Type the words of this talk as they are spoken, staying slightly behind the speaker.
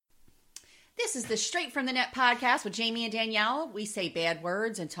This is the Straight from the Net podcast with Jamie and Danielle. We say bad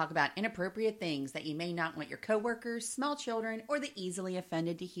words and talk about inappropriate things that you may not want your coworkers, small children, or the easily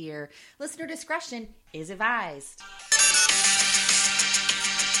offended to hear. Listener discretion is advised.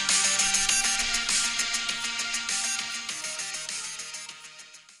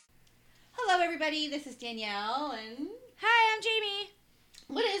 Hello, everybody. This is Danielle, and Hi, I'm Jamie.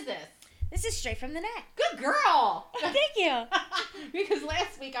 what is this? This is Straight from the Net. Good girl. Thank you. Because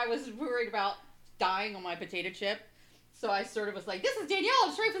last week I was worried about dying on my potato chip. So I sort of was like, this is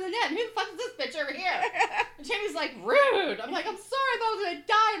Danielle, Straight from the Net. Who the fuck is this bitch over here? And Jamie's like, rude. I'm like, I'm sorry, I thought I was going to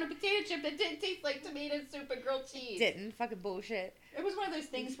die on a potato chip that didn't taste like tomato soup and grilled cheese. Didn't. Fucking bullshit. It was one of those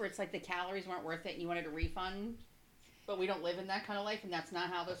things where it's like the calories weren't worth it and you wanted a refund. But we don't live in that kind of life, and that's not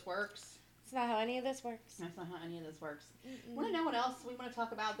how this works. It's not how any of this works. That's not how any of this works. Want to know what else we want to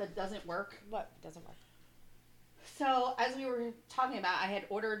talk about that doesn't work? What doesn't work? So, as we were talking about, I had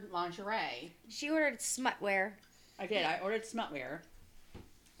ordered lingerie. She ordered smutwear. I did. I ordered smutwear.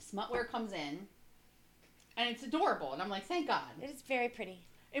 Smutwear comes in, and it's adorable. And I'm like, thank God. It is very pretty.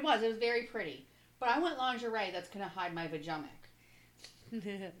 It was very pretty. But I want lingerie that's going to hide my vajamic.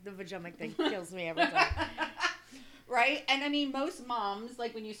 The vajamic thing kills me every time. Right? And I mean, most moms,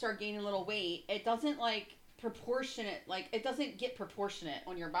 like when you start gaining a little weight, it doesn't like proportionate, like it doesn't get proportionate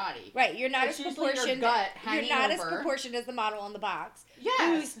on your body. Right, you're not It's as usually your proportioned. gut You're hanging not as over. proportioned as the model on the box.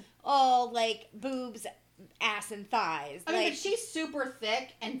 Yes. Who's all like boobs, ass, and thighs. I mean, like, but she's super thick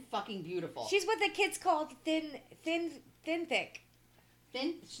and fucking beautiful. she's what the kids called thin, thick.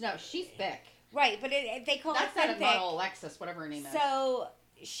 Thin? No, she's thick. Right, but they call That's it thin not a thick. model, Alexis, whatever her name is. So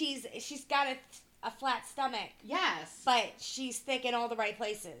she's got a flat stomach. Yes. But she's thick in all the right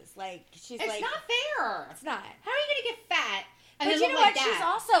places. Like, she's It's like... not fair. It's not. How are you going to get fat and But then you look know like what? She's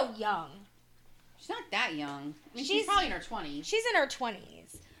that? also young. She's not that young. I mean, she's She's- probably in her 20s. She's in her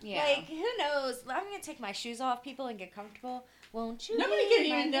 20s. Yeah. Like, who knows? I'm going to take my shoes off, people, and get comfortable. Won't you? Nobody be can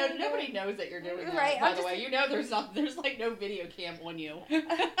my even know. neighbor? Nobody knows that you're doing that. Right, By I'm the just- way, you know there's like no video cam on you.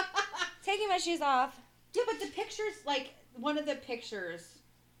 Taking my shoes off. Yeah, but the pictures, like one of the pictures,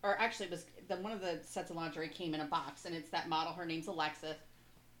 or actually it was one of the sets of lingerie came in a box, and it's that model. Her name's Alexis.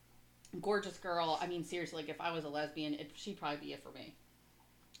 Gorgeous girl. I mean, seriously, like if I was a lesbian, she'd probably be it for me.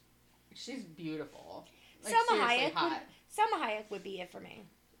 She's beautiful. Like, Selma seriously Hayek Selma Hayek would be it for me.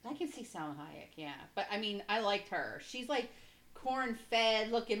 I can see Salma Hayek, yeah. But, I mean, I liked her. She's, like,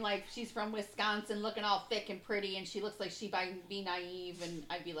 corn-fed, looking like she's from Wisconsin, looking all thick and pretty, and she looks like she'd be naive, and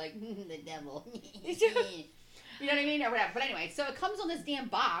I'd be like, the devil. You know what I mean? Or whatever. But anyway, so it comes on this damn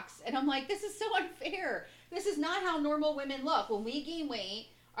box, and I'm like, this is so unfair. This is not how normal women look. When we gain weight,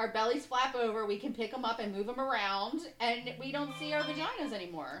 our bellies flap over, we can pick them up and move them around, and we don't see our vaginas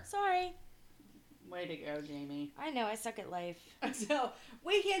anymore. Sorry. Way to go, Jamie. I know, I suck at life. So,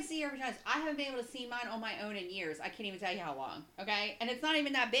 we can't see our vaginas. I haven't been able to see mine on my own in years. I can't even tell you how long, okay? And it's not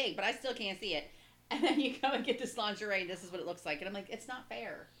even that big, but I still can't see it. And then you go and get this lingerie, and this is what it looks like. And I'm like, it's not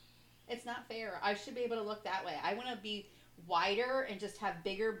fair. It's not fair. I should be able to look that way. I want to be wider and just have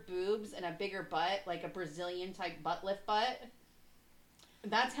bigger boobs and a bigger butt, like a Brazilian-type butt lift butt.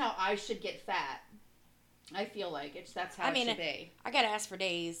 That's how I should get fat. I feel like that's how it should be. I got ass for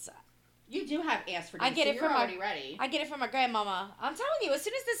days. You do have ass for days, I get so it you're from already ready. I get it from my grandmama. I'm telling you, as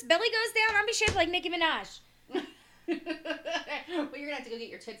soon as this belly goes down, I'll be shaped like Nicki Minaj. Well, you're gonna have to go get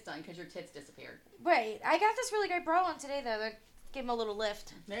your tits done because your tits disappeared. Right. I got this really great bra on today, though. That gave them a little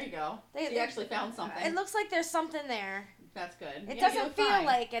lift. There you go. They You actually found something. It looks like there's something there. That's good. It Yeah, you doesn't look feel fine.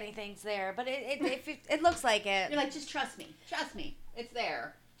 like anything's there, but it looks like it. You're like, just trust me. Trust me. It's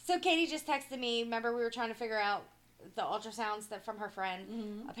there. So Katie just texted me. Remember, we were trying to figure out the ultrasounds from her friend.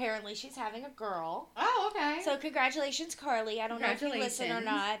 Mm-hmm. Apparently, she's having a girl. Oh, okay. So congratulations, Carly. I don't know if you listen or Congratulations.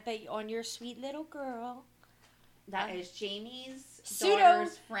 not, but on your sweet little girl. that is Jamie's Pseudo-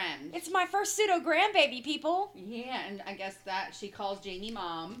 daughter's friend. It's my first pseudo grandbaby, people. Yeah, and I guess that she calls Jamie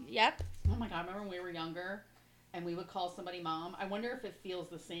mom. Yep. Oh my God, remember when we were younger and we would call somebody mom? I wonder if it feels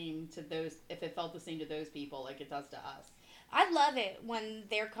the same to those, if it felt the same to those people like it does to us. I love it when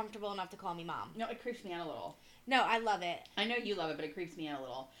they're comfortable enough to call me mom. No, it creeps me out a little. No, I love it. I know you love it, but it creeps me out a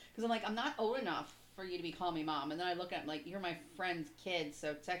little. Because I'm like, I'm not old enough for you to be calling me mom. And then I look at him like, you're my friend's kid,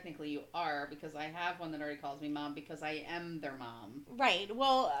 so technically you are, because I have one that already calls me mom because I am their mom. Right.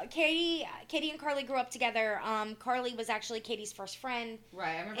 Well, Katie and Carly grew up together. Carly was actually Katie's first friend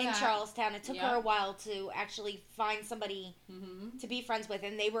Right, I remember in that. Charlestown. It took Yep. her a while to actually find somebody Mm-hmm. to be friends with,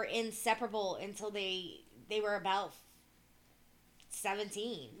 and they were inseparable until they were about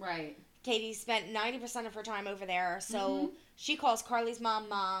 17. Right. Katie spent 90% of her time over there, so Mhm. she calls Carly's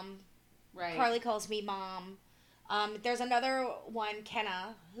mom. Right. Carly calls me mom. There's another one,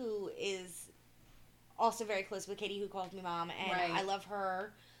 Kenna, who is also very close with Katie, who calls me mom, and Right. I love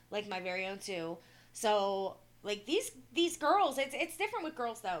her like my very own too. So like these girls, it's different with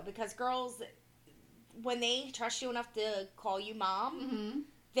girls though, because girls, when they trust you enough to call you mom, Mm-hmm.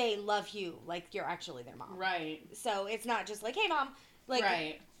 they love you like you're actually their mom. Right. So it's not just like, hey mom, like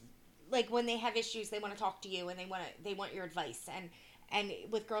Right. like when they have issues, they want to talk to you and they want your advice. And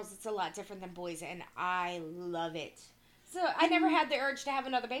with girls, it's a lot different than boys, and I love it. So I never had the urge to have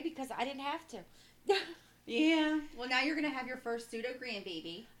another baby because I didn't have to. Yeah. Well, now you're gonna have your first pseudo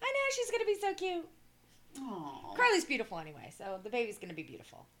grandbaby. I know, she's gonna be so cute. Aww. Carly's beautiful anyway, so the baby's gonna be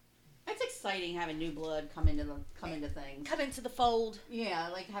beautiful. It's exciting having new blood come into things. Come into the fold. Yeah,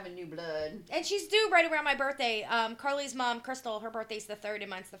 like having new blood. And she's due right around my birthday. Carly's mom, Crystal, her birthday's the 3rd and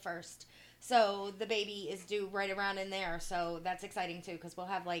mine's the 1st. So the baby is due right around in there. So that's exciting too, because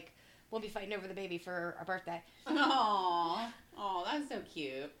we'll be fighting over the baby for our birthday. Aww. Oh, that's so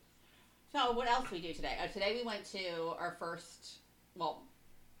cute. So what else we do today? Today we went to our first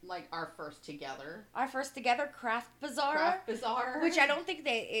together. Our first together craft bazaar. Craft bazaar. Which I don't think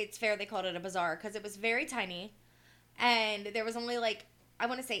it's fair they called it a bazaar, because it was very tiny. And there was only I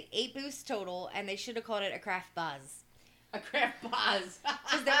want to say 8 booths total, and they should have called it a craft buzz. A craft buzz.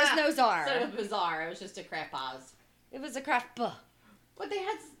 Because there was no czar. Instead of a bazaar, it was just a craft buzz. It was a craft buh. But they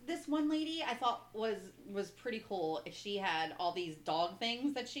had this one lady I thought was pretty cool. She had all these dog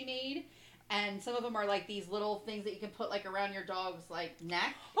things that she made. And some of them are like these little things that you can put like around your dog's like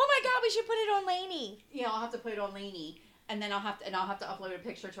neck. Oh my god, we should put it on Lainey. Yeah, I'll have to put it on Lainey. And then I'll have to upload a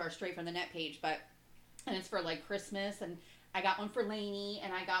picture to our Straight from the Net page. And it's for like Christmas, and I got one for Lainey,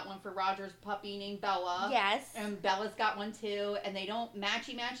 and I got one for Roger's puppy named Bella. Yes. And Bella's got one too, and they don't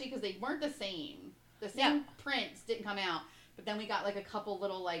matchy because they weren't the same. The same prints didn't come out. But then we got like a couple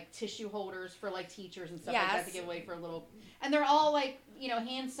little like tissue holders for like teachers and stuff like that to give away for a little. And they're all like,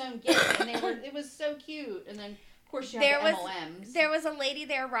 hand sewn gifts, and it was so cute. And then of course you have the MLMs. There was a lady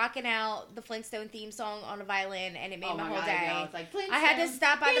there rocking out the Flintstone theme song on a violin, and it made my whole day. I, it's like, I had to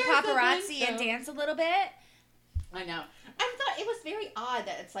stop by the paparazzi and dance a little bit. I know. I thought it was very odd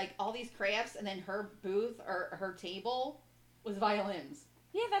that it's like all these crafts, and then her booth or her table was violins.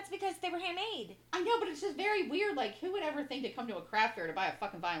 Yeah, that's because they were handmade. I know, but it's just very weird. Like, who would ever think to come to a craft fair to buy a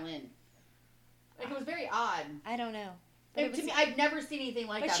fucking violin? Like, it was very odd. I don't know. But To me, I've never seen anything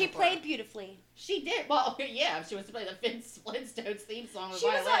like that. But she before. played beautifully. She did. Well, yeah, she was to play the Flintstones theme song with She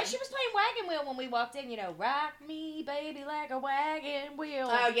violin. was playing Wagon Wheel when we walked in. Rock me, baby, like a wagon wheel.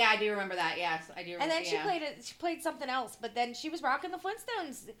 Oh yeah, I do remember that. Yes, I do. And then she played something else. But then she was rocking the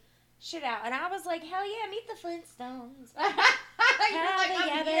Flintstones shit out, and I was like, hell yeah, meet the Flintstones. You're like,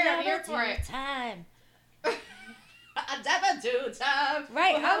 I'm here for it. Time. A never do time.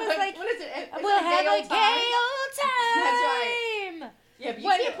 Right, I was like, what is it? We'll have a gay old time. That's right. Yeah, but you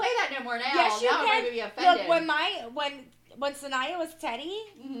can't play that no more now. Yes, you now can. I'm going to be offended. Look, when Sanaya was Teddy,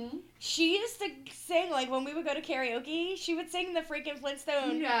 mm-hmm. she used to sing, like, when we would go to karaoke, she would sing the freaking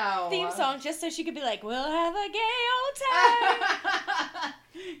Flintstone theme song just so she could be like, we'll have a gay old time.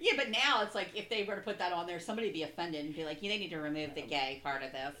 Yeah, but now it's like, if they were to put that on there, somebody would be offended and be like, they need to remove the gay part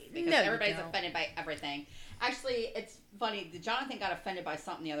of this. Because everybody's offended by everything. Actually, it's funny. Jonathan got offended by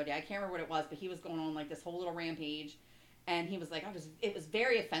something the other day. I can't remember what it was, but he was going on, like, this whole little rampage. And he was like, it was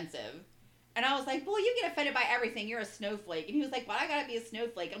very offensive. And I was like, well, you get offended by everything. You're a snowflake. And he was like, why I gotta be a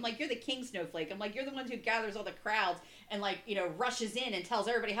snowflake? I'm like, you're the king snowflake. I'm like, you're the one who gathers all the crowds and, like, rushes in and tells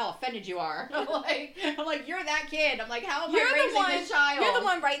everybody how offended you are. I'm like, you're that kid. I'm like, how am I raising this child? You're the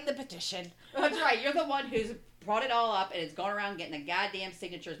one writing the petition. That's right. You're the one who's brought it all up, and it's gone around getting the goddamn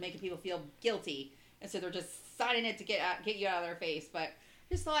signatures, making people feel guilty. And so they're just signing it to get you out of their face. But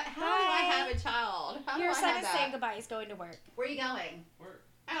just thought, how do I have a child? How do I have that? Your son is saying goodbye. He's going to work. Where are you going? Work.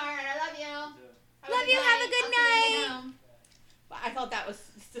 All right, I love you. Yeah. Love you. Have a good night. But I thought that was.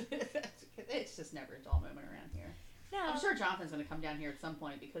 It's just never a dull moment around here. No. I'm sure Jonathan's going to come down here at some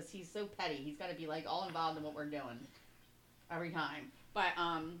point because he's so petty. He's got to be like all involved in what we're doing every time. But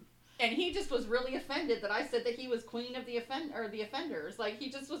and he just was really offended that I said that he was queen of the offenders. Like,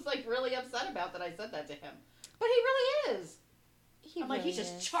 he just was like really upset about that I said that to him. But he really is. I'm like, he's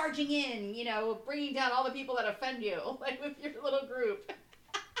just charging in, bringing down all the people that offend you, like with your little group.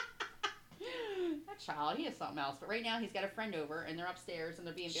 That child, he is something else. But right now, he's got a friend over, and they're upstairs, and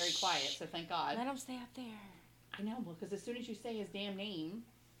they're being very quiet. So thank God. Let him stay up there. I know, well, because as soon as you say his damn name,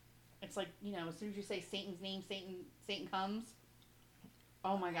 it's like, as soon as you say Satan's name, Satan comes.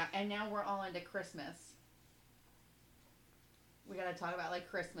 Oh my God! And now we're all into Christmas. We got to talk about like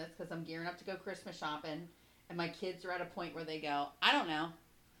Christmas because I'm gearing up to go Christmas shopping. And my kids are at a point where they go, I don't know.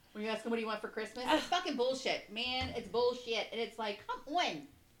 When you ask them, what do you want for Christmas? It's fucking bullshit. Man, it's bullshit. And it's like, come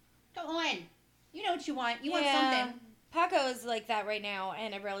on. You know what you want. You want something. Paco is like that right now,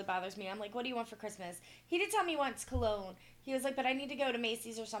 and it really bothers me. I'm like, what do you want for Christmas? He did tell me he wants cologne. He was like, but I need to go to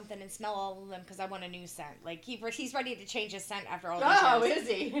Macy's or something and smell all of them because I want a new scent. Like, he's ready to change his scent after all these years. Oh, is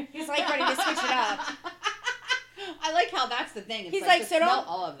he? He's like ready to switch it up. I like how that's the thing. It's He's like, so smell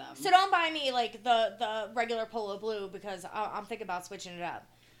all of them. So don't buy me like the regular Polo Blue because I'm thinking about switching it up.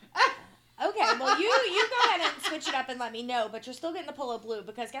 Okay, well you go ahead and switch it up and let me know, but you're still getting the Polo Blue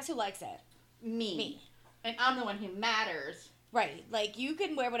because guess who likes it? Me. And I'm the one who matters. Right. Like, you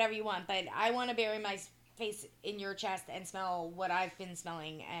can wear whatever you want, but I want to bury my face in your chest and smell what I've been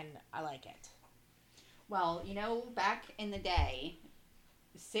smelling, and I like it. Well, you know, back in the day,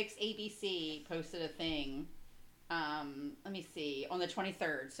 6ABC posted a thing, let me see, on the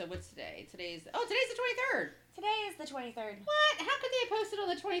 23rd. So what's today? Today's the 23rd. Today is the 23rd. What? How could they post it on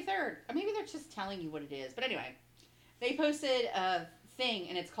the 23rd? Or maybe they're just telling you what it is. But anyway, they posted a thing,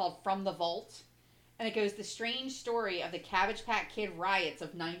 and it's called From the Vault. And it goes, the strange story of the Cabbage Patch Kid riots of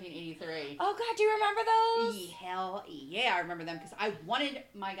 1983. Oh, God, do you remember those? Hell yeah, I remember them because I wanted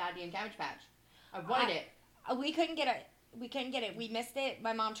my goddamn Cabbage Patch. I wanted it. We couldn't get it. We missed it.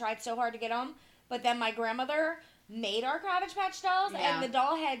 My mom tried so hard to get them. But then my grandmother made our Cabbage Patch dolls. Yeah. And the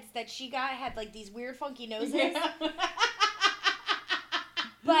doll heads that she got had, like, these weird, funky noses. Yeah.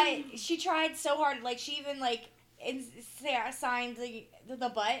 But she tried so hard. Like, she even, like, signed the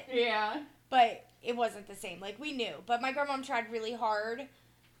butt. Yeah. But it wasn't the same. Like, we knew. But my grandmom tried really hard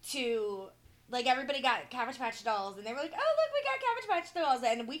to, like, everybody got Cabbage Patch dolls. And they were like, oh, look, we got Cabbage Patch dolls.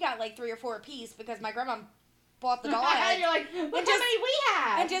 And we got, like, 3 or 4 apiece because my grandmom bought the doll heads. You're like, look how many we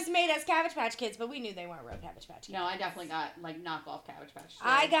have. And just made us Cabbage Patch Kids. But we knew they weren't real Cabbage Patch Kids. No, I definitely got, like, knockoff Cabbage Patch.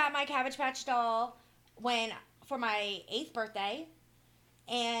 I got my Cabbage Patch doll for my 8th birthday.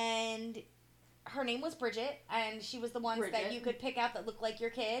 And her name was Bridget, and she was the ones that you could pick out that looked like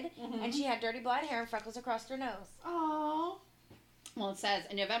your kid, and she had dirty blonde hair and freckles across her nose. Aww. Well, it says,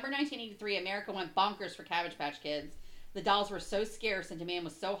 in November 1983, America went bonkers for Cabbage Patch Kids. The dolls were so scarce and demand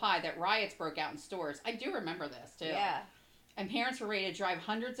was so high that riots broke out in stores. I do remember this, too. Yeah. And parents were ready to drive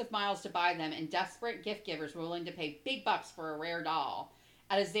hundreds of miles to buy them, and desperate gift givers were willing to pay big bucks for a rare doll.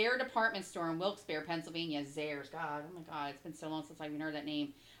 At a Zayre department store in Wilkes-Barre, Pennsylvania, Zayre's, God, oh my God, it's been so long since I've even heard that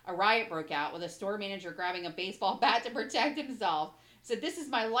name. A riot broke out with a store manager grabbing a baseball bat to protect himself. Said, "This is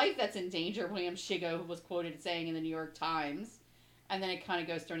my life that's in danger," William Shigo was quoted saying in the New York Times. And then it kind of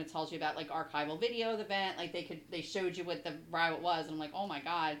goes through and it tells you about, like, archival video of the event. Like, they showed you what the riot was. And I'm like, oh my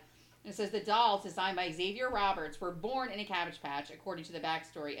God. And it says, the dolls designed by Xavier Roberts were born in a Cabbage Patch, according to the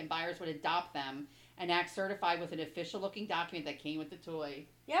backstory, and buyers would adopt them and act certified with an official-looking document that came with the toy.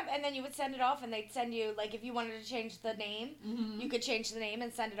 Yep, and then you would send it off, and they'd send you, like, if you wanted to change the name, you could change the name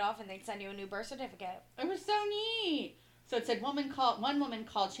and send it off, and they'd send you a new birth certificate. It was so neat. So it said one woman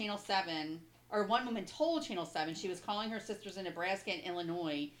called Channel 7, or one woman told Channel 7 she was calling her sisters in Nebraska and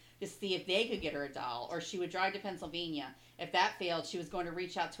Illinois to see if they could get her a doll, or she would drive to Pennsylvania. If that failed, she was going to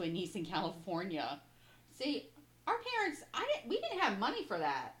reach out to a niece in California. See, our parents, we didn't have money for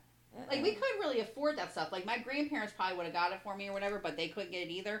that. Like, we couldn't really afford that stuff. Like, my grandparents probably would have got it for me or whatever, but they couldn't get it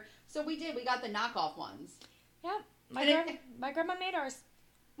either. So we did. We got the knockoff ones. Yep. My grandma made ours.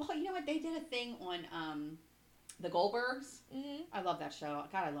 Well, you know what? They did a thing on the Goldbergs. Mm-hmm. I love that show.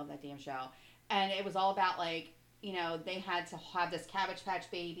 God, I love that damn show. And it was all about, like, you know, they had to have this Cabbage Patch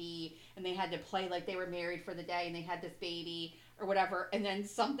baby, and they had to play like they were married for the day, and they had this baby or whatever. And then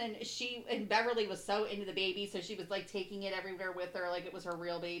Beverly was so into the baby, so she was, like, taking it everywhere with her like it was her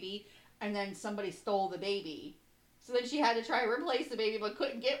real baby. And then somebody stole the baby. So then she had to try to replace the baby, but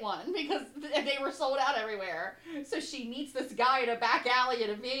couldn't get one because they were sold out everywhere. So she meets this guy in a back alley in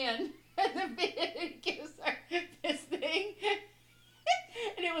a van, and the van gives her this thing.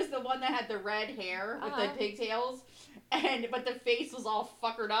 And it was the one that had the red hair with the pigtails, but the face was all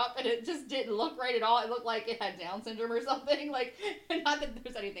fuckered up, and it just didn't look right at all. It looked like it had Down syndrome or something. Like, not that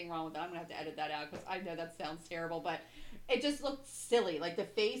there's anything wrong with that. I'm gonna have to edit that out because I know that sounds terrible, but it just looked silly. Like, the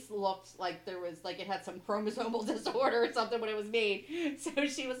face looked like there was, like, it had some chromosomal disorder or something when it was made. So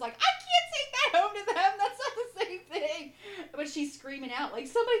she was like, I can't take that home to them. That's not the same thing. But she's screaming out like,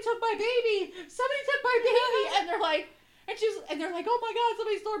 somebody took my baby. Somebody took my baby. And they're like. And they're like, oh my God,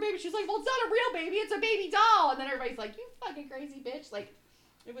 somebody stole her baby. She's like, well, it's not a real baby, it's a baby doll. And then everybody's like, you fucking crazy bitch. Like,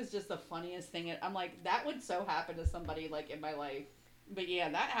 it was just the funniest thing. I'm like, that would so happen to somebody, like, in my life. But yeah,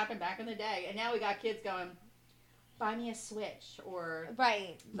 that happened back in the day. And now we got kids going, buy me a Switch, or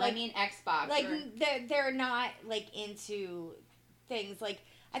right, buy me an Xbox. Like, they're not, like, into things. Like,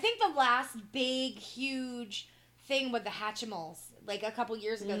 I think the last big, huge thing with the Hatchimals, like, a couple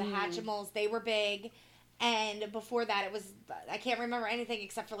years ago, the Hatchimals, they were big. And before that, it was, I can't remember anything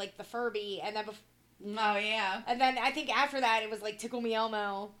except for like the Furby. And then Oh, yeah. and then I think after that, it was like Tickle Me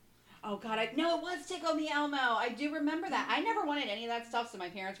Elmo. Oh, God. No, it was Tickle Me Elmo. I do remember that. I never wanted any of that stuff, so my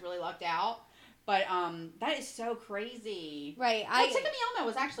parents really lucked out. But that is so crazy. Right. Well, Tickle Me Elmo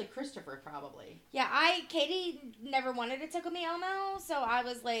was actually Christopher, probably. Yeah, Katie never wanted to Tickle Me Elmo, so I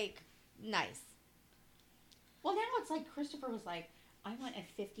was like, nice. Well, now it's like Christopher was like, I want a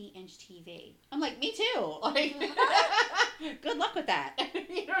 50-inch TV. I'm like, me too. Like, good luck with that.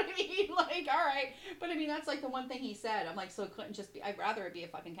 You know what I mean? Like, all right. But I mean, that's like the one thing he said. I'm like, so it couldn't just be, I'd rather it be a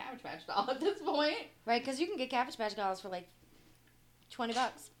fucking Cabbage Patch doll at this point. Right, because you can get Cabbage Patch dolls for like $20.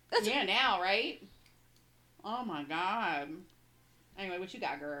 Yeah, now, right? Oh my God. Anyway, what you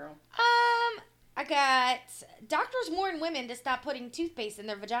got, girl? I got doctors warn women to stop putting toothpaste in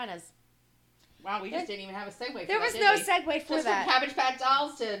their vaginas. Wow, we just didn't even have a segue for There that, was did no we? segue for Just that. from Cabbage Patch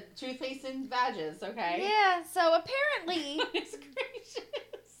dolls to toothpaste and badges, okay? Yeah, so apparently Goodness gracious.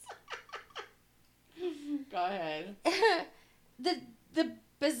 Go ahead. the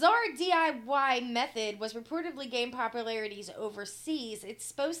bizarre DIY method was reportedly gained popularities overseas. It's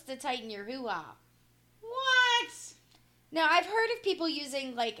supposed to tighten your hoo-ha. What? Now, I've heard of people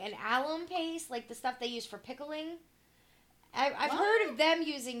using like an alum paste, like the stuff they use for pickling. I've heard of them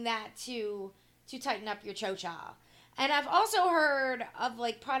using that to tighten up your cho-cha. And I've also heard of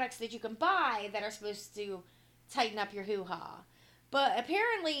like products that you can buy that are supposed to tighten up your hoo-ha. But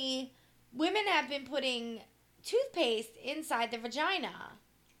apparently, women have been putting toothpaste inside their vagina.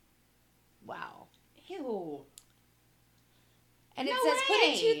 Wow. Ew. And it No says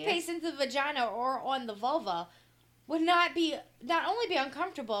putting way. toothpaste into the vagina or on the vulva would not only be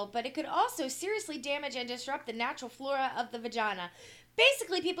uncomfortable, but it could also seriously damage and disrupt the natural flora of the vagina.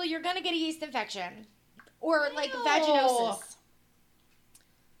 Basically, people, you're going to get a yeast infection. Or, like, Ew. vaginosis.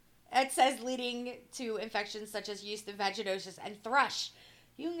 It says leading to infections such as yeast and vaginosis and thrush.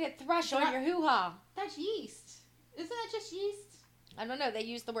 You can get thrush on your hoo-ha. That's yeast. Isn't that just yeast? I don't know. They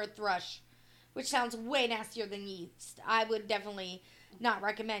use the word thrush, which sounds way nastier than yeast. I would definitely not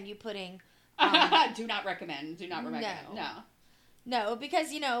recommend you putting... Do not recommend. Do not recommend. No. No,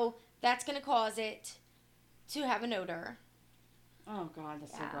 because, that's going to cause it to have an odor. Oh, God,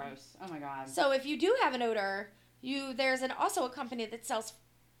 that's so gross. Oh, my God. So if you do have an odor, there's also a company that sells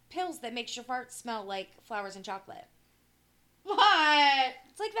pills that makes your farts smell like flowers and chocolate. What?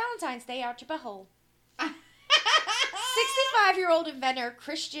 It's like Valentine's Day out your butthole. 65-year-old inventor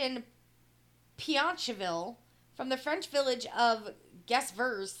Christian Piancheville from the French village of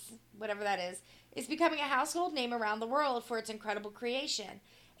Gesvers, whatever that is becoming a household name around the world for its incredible creation.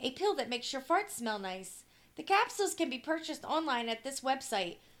 A pill that makes your farts smell nice. The capsules can be purchased online at this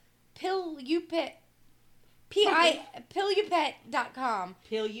website, Pilupet, Pilupet.com.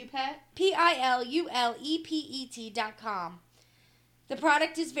 Pilupet? Pilulepet.com. The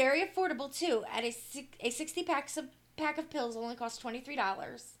product is very affordable, too. At a 60 pack of pills only costs $23. I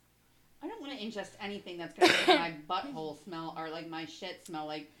don't want to ingest anything that's going to make my butthole smell or like my shit smell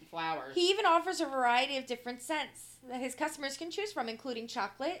like flowers. He even offers a variety of different scents that his customers can choose from, including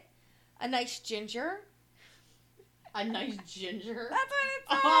chocolate, a nice ginger. A nice ginger? That's what it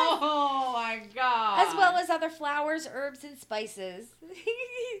says. Oh my God. As well as other flowers, herbs, and spices.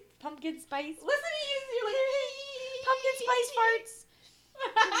 Pumpkin spice. Listen to you. You're like, Pumpkin spice farts.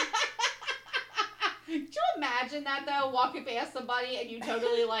 Could you imagine that though? Walking past somebody and you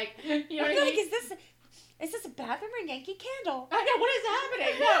totally like, you know You're what I like, mean? is this a bathroom or Yankee Candle? I know, what is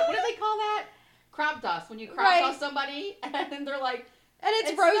happening? No, what do they call that? Crop dust. When you crop dust somebody and then they're like, And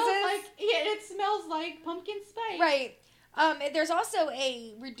it's it roses. smells like, yeah, it smells like pumpkin spice. Right. There's also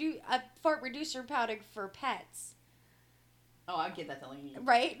a fart reducer powder for pets. Oh, I'd give that to Lainey.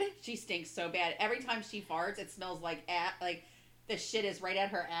 Right? She stinks so bad. Every time she farts, it smells like the shit is right at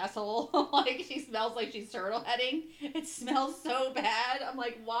her asshole. Like she smells like she's turtle heading. It smells so bad. I'm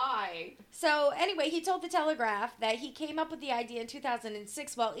like, why? So anyway, he told the Telegraph that he came up with the idea in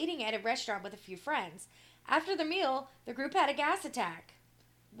 2006 while eating at a restaurant with a few friends. After the meal, the group had a gas attack,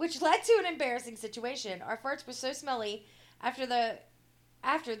 which led to an embarrassing situation. Our farts were so smelly after the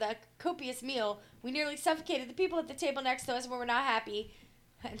copious meal, we nearly suffocated the people at the table next to us and we were not happy,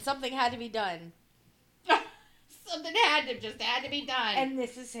 and something had to be done. Something had to be done. And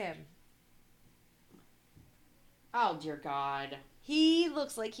this is him. Oh, dear God. He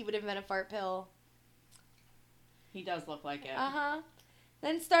looks like he would invent a fart pill. He does look like it. Uh-huh.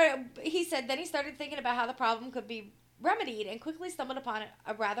 Then he started thinking about how the problem could be remedied and quickly stumbled upon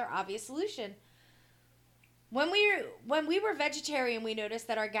a rather obvious solution. When we were vegetarian, we noticed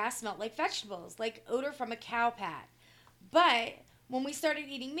that our gas smelled like vegetables, like odor from a cow pat. But When we started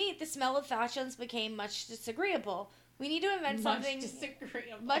eating meat, the smell of flatulence became much disagreeable. We need to invent something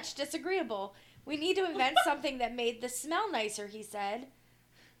much disagreeable. We need to invent something that made the smell nicer, he said.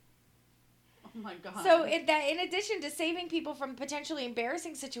 Oh my God. So in addition to saving people from potentially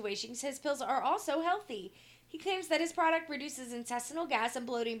embarrassing situations, his pills are also healthy. He claims that his product reduces intestinal gas and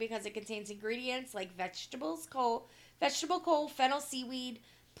bloating because it contains ingredients like vegetable coal, fennel seaweed,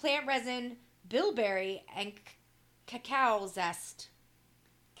 plant resin, bilberry, and cacao zest.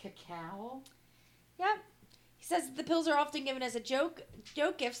 Cacao? Yep. He says the pills are often given as a joke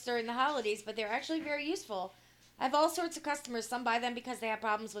gifts during the holidays, but they're actually very useful. I have all sorts of customers. Some buy them because they have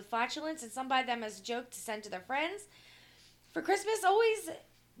problems with flatulence, and some buy them as a joke to send to their friends. For Christmas,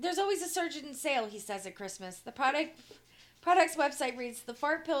 there's always a surge in sale, he says at Christmas. The product's website reads, the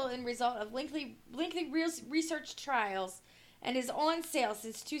fart pill in result of lengthy research trials and is on sale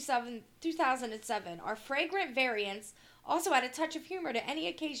since 2007. Our fragrant variants also add a touch of humor to any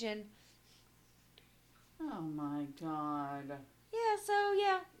occasion. Oh my God. Yeah, so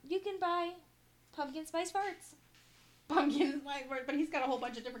you can buy pumpkin spice farts. Pumpkin spice farts, but he's got a whole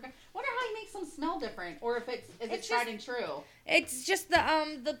bunch of different kinds. Wonder how he makes them smell different, or if it's tried and true. It's just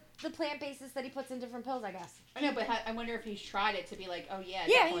the plant bases that he puts in different pills, I guess. I know, but I wonder if he's tried it to be like, oh yeah, it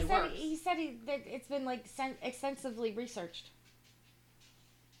yeah, definitely works. He said that it's been like extensively researched.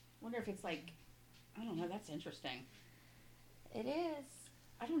 Wonder if it's like, I don't know. That's interesting. It is.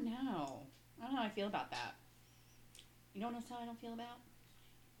 I don't know how I feel about that. You know what else I don't feel about?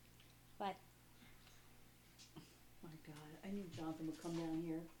 What? Oh my God, I knew Jonathan would come down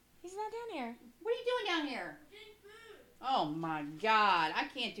here. He's not down here. What are you doing down here? Oh my God, I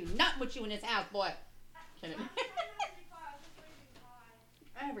can't do nothing with you in this house, boy. Kidding.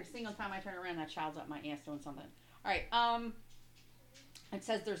 Every single time I turn around, that child's up my ass doing something. All right, it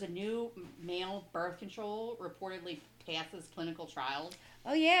says there's a new male birth control reportedly passes clinical trials.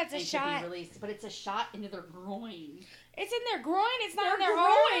 Oh yeah, it's a shot. Be released, but it's a shot into their groin. It's in their groin. It's not in their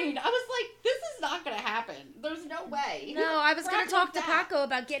groin. arm. I was like, this is not going to happen. There's no way. No, I was going to talk to Paco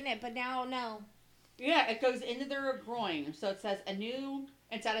about getting it, but now no. Yeah, it goes into their groin. So it says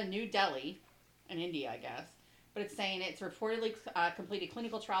it's at a New Delhi in India, I guess. But it's saying it's reportedly completed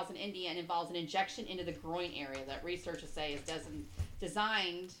clinical trials in India and involves an injection into the groin area that researchers say is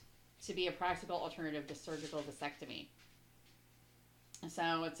designed to be a practical alternative to surgical vasectomy.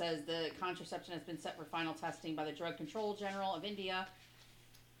 So it says the contraception has been set for final testing by the Drug Control General of India.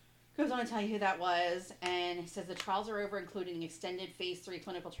 Goes on to tell you who that was. And it says the trials are over, including extended phase 3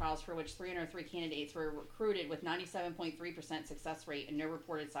 clinical trials for which 303 candidates were recruited with 97.3% success rate and no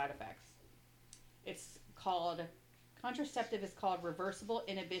reported side effects. Contraceptive is called reversible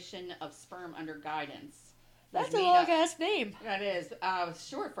inhibition of sperm under guidance. That's a long-ass name. That is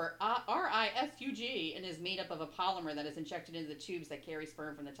short for RIFUG and is made up of a polymer that is injected into the tubes that carry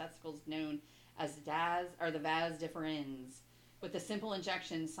sperm from the testicles known as the vas deferens. With the simple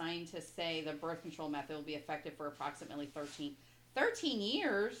injection, scientists say the birth control method will be effective for approximately 13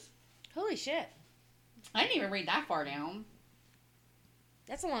 years. Holy shit. I didn't even read that far down.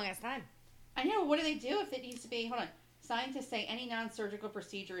 That's a long-ass time. I know. What do they do if it needs to be? Hold on. Scientists say any non-surgical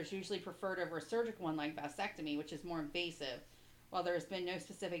procedure is usually preferred over a surgical one like vasectomy, which is more invasive. While there has been no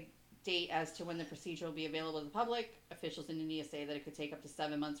specific date as to when the procedure will be available to the public, officials in India say that it could take up to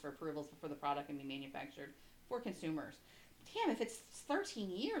 7 months for approvals before the product can be manufactured for consumers. Damn, if it's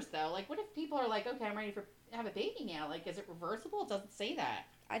 13 years, though, like, what if people are like, okay, I'm ready to have a baby now? Like, is it reversible? It doesn't say that.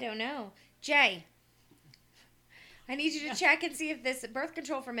 I don't know. Jay, I need you to check and see if this birth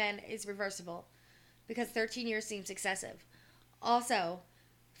control for men is reversible. Because 13 years seems excessive. Also,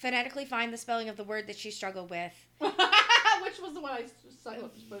 phonetically find the spelling of the word that she struggled with. Which was the one I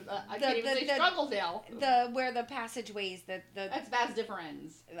struggled with? I can't even say struggled now. Where the passageways, That's vas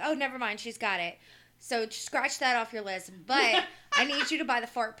deferens. Oh, never mind. She's got it. So scratch that off your list. But I need you to buy the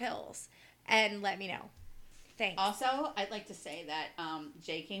fart pills and let me know. Thanks. Also, I'd like to say that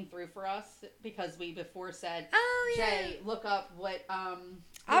Jay came through for us because we before said, oh, yeah. Jay, look up what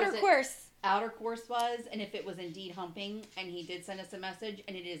outer course was, and if it was indeed humping, and he did send us a message,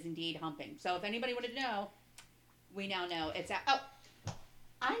 and it is indeed humping. So if anybody wanted to know, we now know it's out. Oh,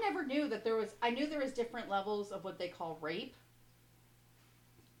 I never knew that I knew there was different levels of what they call rape.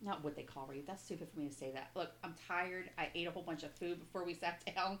 Not what they call rape. That's stupid for me to say that. Look, I'm tired. I ate a whole bunch of food before we sat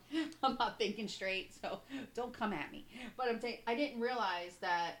down. I'm not thinking straight, so don't come at me. But I'm saying I didn't realize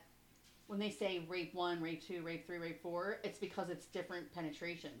that when they say rape 1, rape 2, rape 3, rape 4, it's because it's different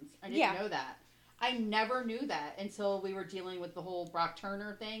penetrations. I didn't know that. I never knew that until we were dealing with the whole Brock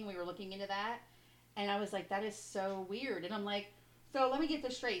Turner thing. We were looking into that. And I was like, that is so weird. And I'm like, So let me get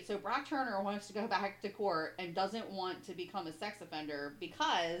this straight. So Brock Turner wants to go back to court and doesn't want to become a sex offender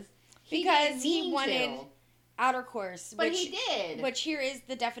because he wanted outer course. But he did. Which here is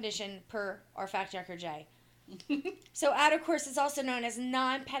the definition per our fact checker Jay. So outer course is also known as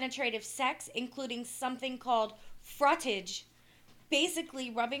non-penetrative sex, including something called frottage,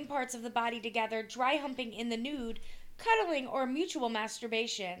 basically rubbing parts of the body together, dry humping in the nude, cuddling, or mutual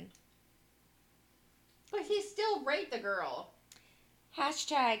masturbation. But he still raped the girl.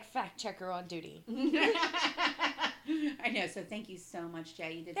 Hashtag fact checker on duty. I know, so thank you so much,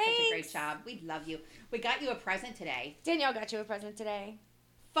 Jay. You did such a great job. We love you. We got you a present today. Danielle got you a present today.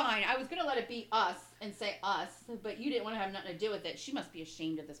 Fine. I was going to let it be us and say us, but you didn't want to have nothing to do with it. She must be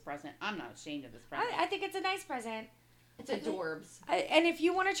ashamed of this present. I'm not ashamed of this present. I think it's a nice present. It's adorbs. And if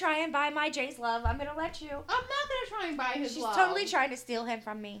you want to try and buy my Jay's love, I'm going to let you. I'm not going to try and buy his love. She's totally trying to steal him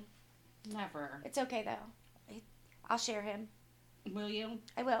from me. Never. It's okay, though. I'll share him. Will you?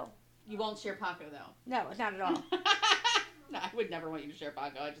 I will. You won't share Paco, though. No, not at all. No, I would never want you to share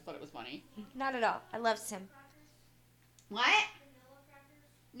Paco. I just thought it was funny. Not at all. I love him. What?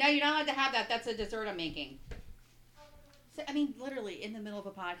 No, you're not allowed to have that. That's a dessert I'm making. So, I mean, literally in the middle of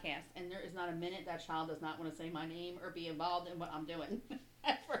a podcast, and there is not a minute that child does not want to say my name or be involved in what I'm doing.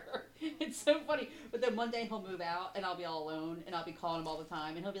 Ever. It's so funny. But then one day he'll move out, and I'll be all alone, and I'll be calling him all the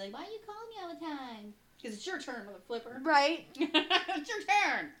time, and he'll be like, "Why are you calling me all the time?" Because it's your turn, mother flipper. Right. It's your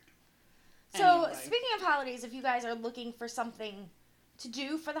turn. So, anyway. Speaking of holidays, if you guys are looking for something to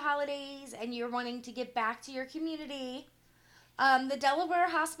do for the holidays and you're wanting to get back to your community, the Delaware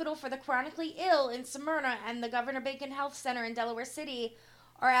Hospital for the Chronically Ill in Smyrna and the Governor Bacon Health Center in Delaware City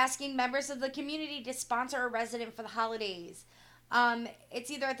are asking members of the community to sponsor a resident for the holidays. It's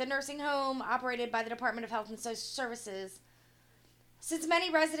either at the nursing home operated by the Department of Health and Social Services. Since many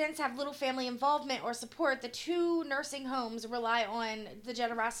residents have little family involvement or support, the two nursing homes rely on the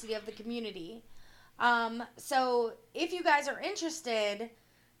generosity of the community. So if you guys are interested,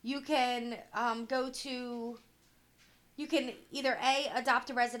 you can you can either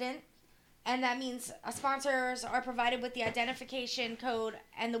adopt a resident, and that means sponsors are provided with the identification code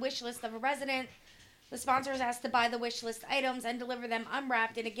and the wish list of a resident. The sponsor is asked to buy the wish list items and deliver them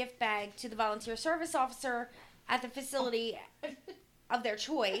unwrapped in a gift bag to the volunteer service officer at the facility of their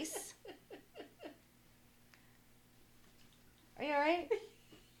choice. Are you alright?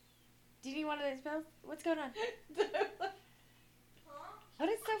 Do you need one of those pills? What's going on? What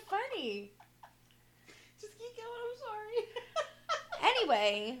is so funny? Just keep going, I'm sorry.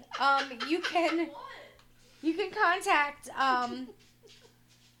 Anyway, you can contact,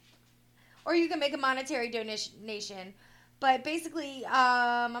 or you can make a monetary donation. But basically,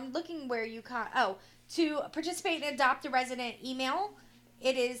 I'm looking where you to participate and adopt a resident email.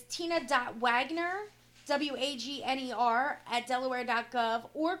 It is tina.wagner, WAGNER, @delaware.gov,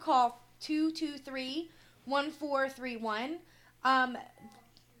 or call 223-1431.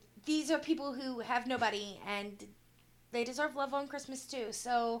 These are people who have nobody, and they deserve love on Christmas too.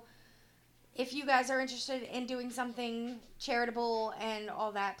 So if you guys are interested in doing something charitable and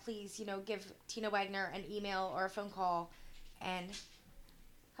all that, please, give Tina Wagner an email or a phone call and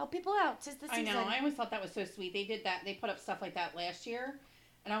help people out. 'Tis the season. I know. I always thought that was so sweet. They did that. They put up stuff like that last year,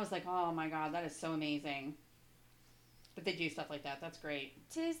 and I was like, oh my God, that is so amazing. But they do stuff like that. That's great.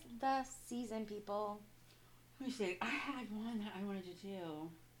 'Tis the season, people. Let me see. I had one that I wanted to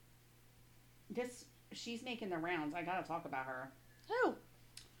do. She's making the rounds. I gotta talk about her. Who?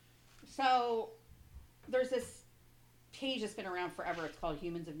 So, there's this page that's been around forever. It's called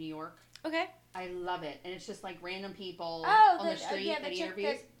Humans of New York. Okay. I love it. And it's just like random people on the street that he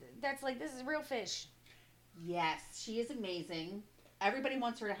interviews. That's like, this is real fish. Yes, she is amazing. Everybody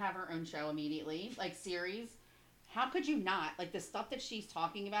wants her to have her own show immediately, like series. How could you not? Like, the stuff that she's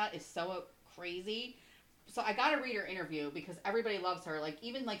talking about is so crazy. So I gotta read her interview because everybody loves her. Like,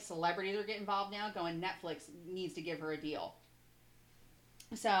 even like celebrities are getting involved now, going, Netflix needs to give her a deal.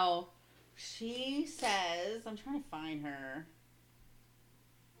 So she says, I'm trying to find her.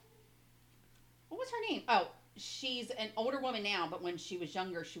 What was her name? Oh, she's an older woman now, but when she was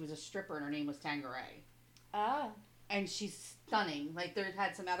younger, she was a stripper, and her name was Tangeray. Oh. And she's stunning. Like, there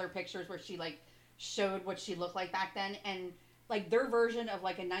had some other pictures where she, like, showed what she looked like back then. And, like, their version of,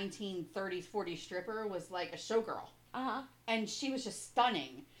 like, a 1930s, 40s stripper was, like, a showgirl. Uh-huh. And she was just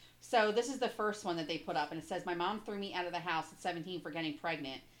stunning. So this is the first one that they put up. And it says, my mom threw me out of the house at 17 for getting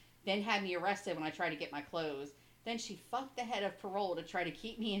pregnant. Then had me arrested when I tried to get my clothes. Then she fucked the head of parole to try to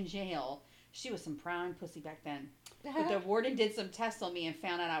keep me in jail. She was some prime pussy back then. But the warden did some tests on me and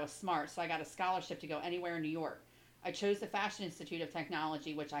found out I was smart, so I got a scholarship to go anywhere in New York. I chose the Fashion Institute of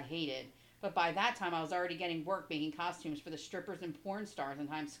Technology, which I hated. But by that time, I was already getting work making costumes for the strippers and porn stars in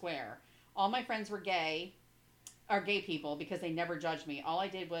Times Square. All my friends were gay, or gay people, because they never judged me. All I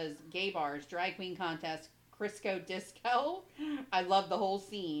did was gay bars, drag queen contests, Crisco disco. I loved the whole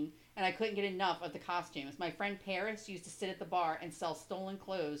scene, and I couldn't get enough of the costumes. My friend Paris used to sit at the bar and sell stolen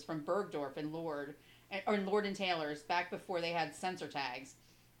clothes from Bergdorf and Lord and Taylor's back before they had censor tags.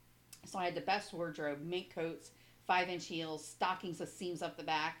 So I had the best wardrobe, mink coats, 5-inch heels, stockings with seams up the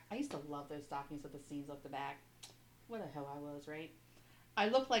back. I used to love those stockings with the seams up the back. What a hoe I was, right? I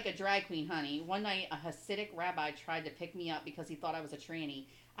looked like a drag queen, honey. One night, a Hasidic rabbi tried to pick me up because he thought I was a tranny.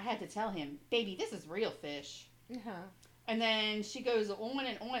 I had to tell him, baby, this is real fish. Uh-huh. And then she goes on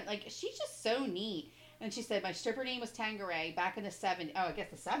and on. Like, she's just so neat. And she said, my stripper name was Tangeray back in the 70s. Oh, I guess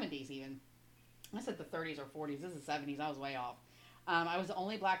the 70s even. I said the 30s or 40s. This is the 70s. I was way off. I was the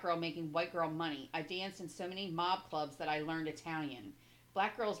only black girl making white girl money. I danced in so many mob clubs that I learned Italian.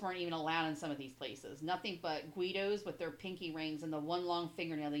 Black girls weren't even allowed in some of these places. Nothing but Guidos with their pinky rings and the one long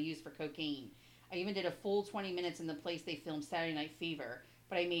fingernail they used for cocaine. I even did a full 20 minutes in the place they filmed Saturday Night Fever.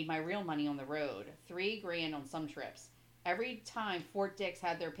 But I made my real money on the road. $3,000 on some trips. Every time Fort Dix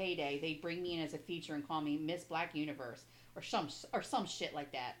had their payday, they'd bring me in as a feature and call me Miss Black Universe or some shit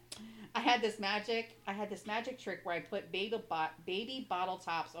like that. I had this magic trick where I put baby bottle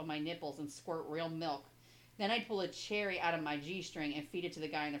tops on my nipples and squirt real milk. Then I'd pull a cherry out of my G-string and feed it to the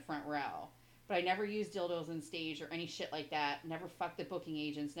guy in the front row. But I never used dildos on stage or any shit like that. Never fucked the booking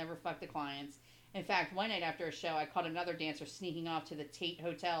agents. Never fucked the clients. In fact, one night after a show, I caught another dancer sneaking off to the Tate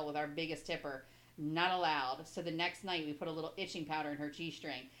Hotel with our biggest tipper. Not allowed. So the next night, we put a little itching powder in her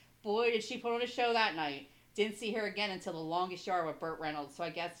G-string. Boy, did she put on a show that night. Didn't see her again until The Longest Yard with Burt Reynolds. So I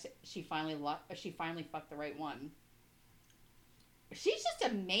guess she finally fucked the right one. She's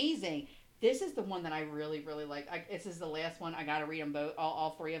just amazing. This is the one that I really, really like. This is the last one. I got to read them both,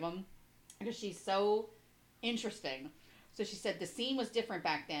 all three of them, because she's so interesting. So she said, the scene was different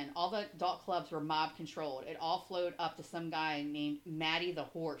back then. All the adult clubs were mob controlled. It all flowed up to some guy named Matty the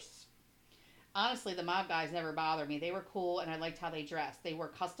Horse. Honestly, the mob guys never bothered me. They were cool, and I liked how they dressed. They wore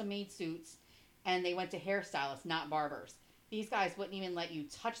custom-made suits, and they went to hairstylists, not barbers. These guys wouldn't even let you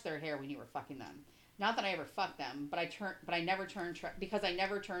touch their hair when you were fucking them. Not that I ever fucked them, but I never turned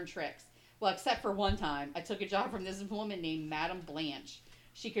tricks. Well, except for one time, I took a job from this woman named Madame Blanche.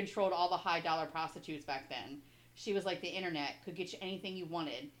 She controlled all the high-dollar prostitutes back then. She was like the internet, could get you anything you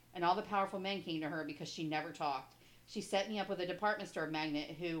wanted, and all the powerful men came to her because she never talked. She set me up with a department store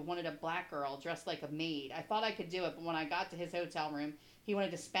magnate who wanted a black girl dressed like a maid. I thought I could do it, but when I got to his hotel room, he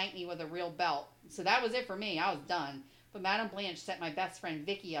wanted to spank me with a real belt. So that was it for me. I was done. But Madame Blanche set my best friend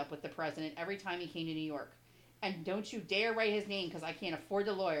Vicky up with the president every time he came to New York. And don't you dare write his name because I can't afford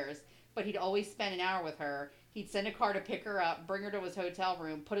the lawyers. But he'd always spend an hour with her. He'd send a car to pick her up, bring her to his hotel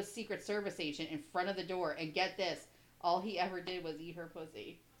room, put a Secret Service agent in front of the door, and get this, all he ever did was eat her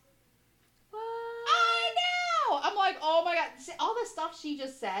pussy. What? I know! I'm like, oh my god. See, all the stuff she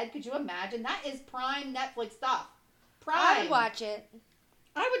just said, could you imagine? That is prime Netflix stuff. Prime. I would watch it.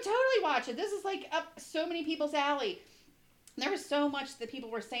 I would totally watch it. This is like up so many people's alley. There was so much that people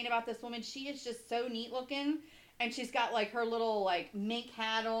were saying about this woman. She is just so neat looking. And she's got like her little like mink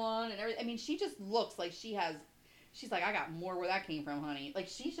hat on and everything. I mean, she just looks like she's like, I got more where that came from, honey. Like,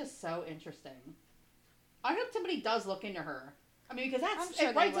 she's just so interesting. I hope somebody does look into her. I mean, because I'm sure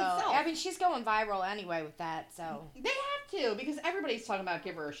it writes they will. itself. I mean, she's going viral anyway with that, so. They have to, because everybody's talking about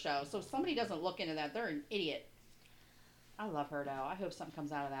give her a show. So if somebody doesn't look into that, they're an idiot. I love her, though. I hope something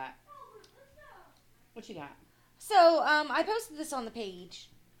comes out of that. What you got? So, I posted this on the page.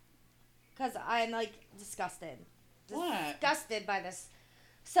 Because I'm, like, disgusted. What? Disgusted by this.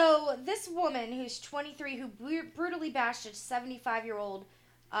 So, this woman who's 23, who brutally bashed a 75-year-old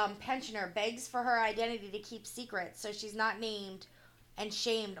pensioner, begs for her identity to keep secret so she's not named and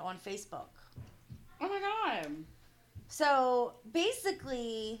shamed on Facebook. Oh, my God. So,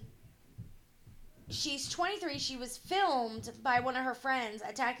 basically, she's 23. She was filmed by one of her friends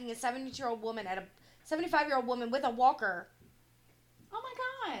attacking a 75-year-old woman with a walker. Oh, my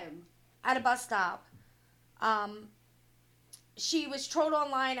God. At a bus stop. She was trolled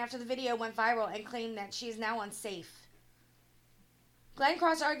online after the video went viral and claimed that she is now unsafe. Glenn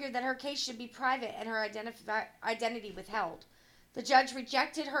Cross argued that her case should be private and her identity withheld. The judge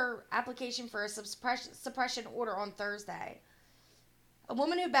rejected her application for a suppression order on Thursday. A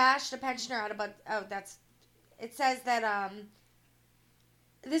woman who bashed a pensioner at a bus... Oh, that's... It says that,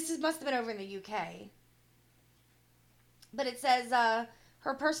 this must have been over in the UK. But it says,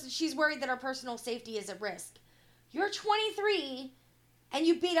 she's worried that her personal safety is at risk. You're 23 and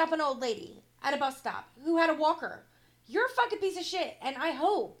you beat up an old lady at a bus stop who had a walker. You're a fucking piece of shit, and I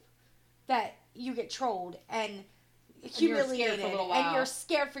hope that you get trolled and you're scared humiliated for a little while. and you're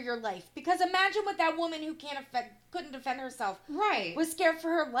scared for your life. Because imagine what that woman who couldn't defend herself Right. was scared for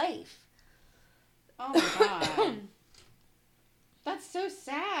her life. Oh my God. That's so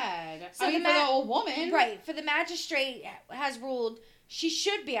sad. So for the old woman. Right. For the magistrate has ruled she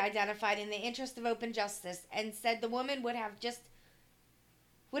should be identified in the interest of open justice and said the woman would have just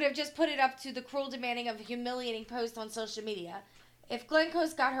put it up to the cruel demanding of a humiliating post on social media. If Glenn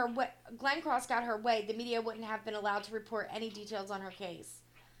Cross got her way, the media wouldn't have been allowed to report any details on her case.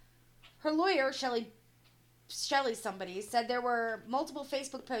 Her lawyer, Shelley somebody, said there were multiple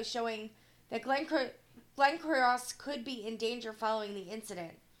Facebook posts showing that Glenn Cross could be in danger following the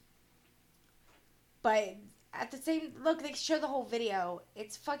incident. But at the same look, they show the whole video.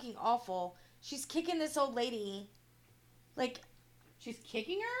 It's fucking awful. She's kicking this old lady, like. She's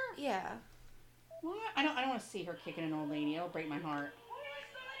kicking her? Yeah. What? I don't want to see her kicking an old lady. It'll break my heart.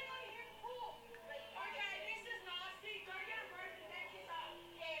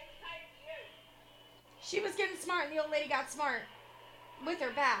 She was getting smart, and the old lady got smart with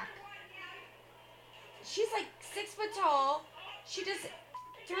her back. She's like 6 foot tall. She just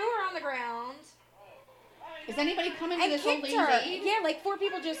threw her on the ground. Is anybody coming to And this old kicked lady's her. aid? Yeah, like 4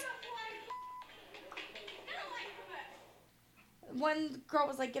 people just. One girl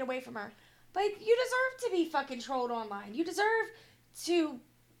was like, "Get away from her." But you deserve to be fucking trolled online. You deserve to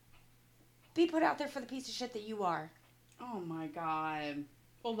be put out there for the piece of shit that you are. Oh my God.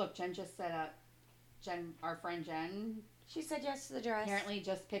 Well, look, Jen just set up. Our friend Jen, She said yes to the dress. apparently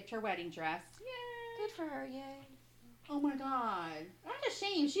just picked her wedding dress. Yay! Good for her, yay. Oh my God. What a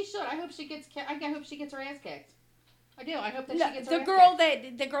shame. She should. I hope she gets. I hope she gets her ass kicked. I do. I hope that she gets her ass kicked.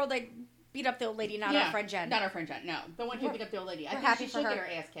 The girl that beat up the old lady, not our friend Jen. Not our friend Jen. No, the one who beat up the old lady. I we're think happy she for should her. get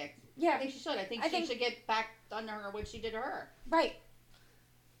her ass kicked. Yeah, I think she should. I think she should get back under her what she did to her. Right.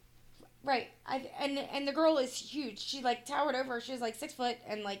 Right. And the girl is huge. She like towered over her. She was like 6 foot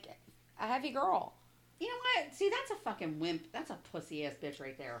and like a heavy girl. You know what? See, that's a fucking wimp. That's a pussy ass bitch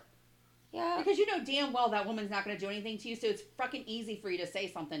right there. Yeah. Because you know damn well that woman's not going to do anything to you, so it's fucking easy for you to say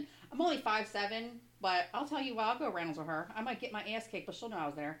something. I'm only 5'7", but I'll tell you what, I'll go rounds with her. I might get my ass kicked, but she'll know I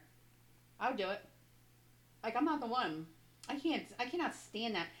was there. I would do it. Like, I'm not the one. I cannot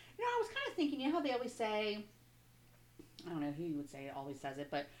stand that. You know, I was kind of thinking, you know how they always say, I don't know who you would say always says it,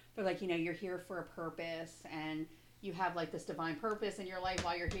 but they're like, you know, you're here for a purpose, and you have, like, this divine purpose in your life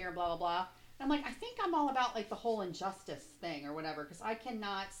while you're here, blah, blah, blah. I'm like, I think I'm all about, like, the whole injustice thing or whatever, because I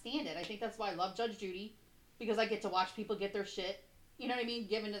cannot stand it. I think that's why I love Judge Judy, because I get to watch people get their shit, you know what I mean,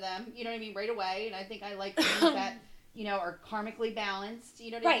 given to them, you know what I mean, right away, and I think I like things that, you know, are karmically balanced, you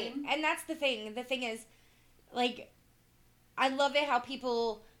know what I mean? Right, and that's the thing. The thing is, like, I love it how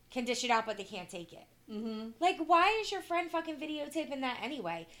people can dish it out, but they can't take it. Mm-hmm. Like, why is your friend fucking videotaping that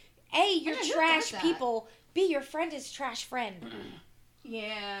anyway? A, you're who trash does that? people. B, your friend is trash friend.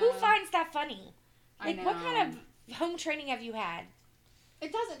 Yeah. Who finds that funny? Like, I know. what kind of home training have you had?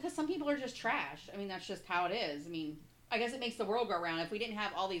 It doesn't, because some people are just trash. I mean, that's just how it is. I mean, I guess it makes the world go round. If we didn't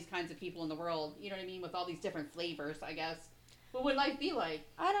have all these kinds of people in the world, you know what I mean, with all these different flavors, I guess, what would life be like?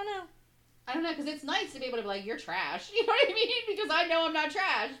 I don't know. I don't know, because it's nice to be able to be like, you're trash. You know what I mean? Because I know I'm not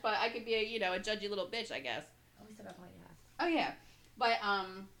trash, but I could be a, you know, a judgy little bitch, I guess. Oh, we still got plenty left. Oh, yeah. But,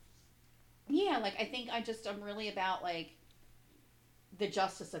 yeah, like, I think I'm really about, like, the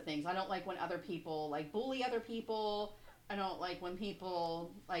justice of things. I don't like when other people, like, bully other people. I don't like when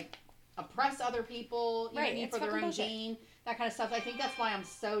people, like, oppress other people, you know what I mean, for their own gain. That kind of stuff. I think that's why I'm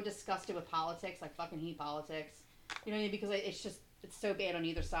so disgusted with politics. I fucking hate politics. You know what I mean? Because it's just, it's so bad on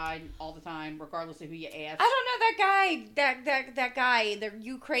either side all the time, regardless of who you ask. I don't know that guy, the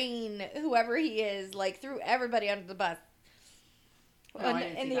Ukraine, whoever he is, like, threw everybody under the bus. Oh,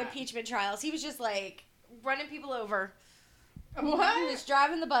 in the impeachment trials. He was just, like, running people over. What? He was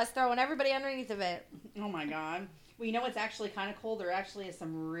driving the bus, throwing everybody underneath of it. Oh my God. Well, you know what's actually kind of cool? There actually is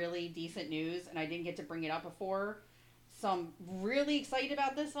some really decent news, and I didn't get to bring it up before. So I'm really excited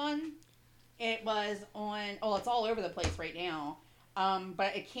about this one. It was on, it's all over the place right now.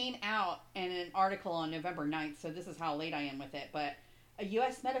 But it came out in an article on November 9th, so this is how late I am with it. But a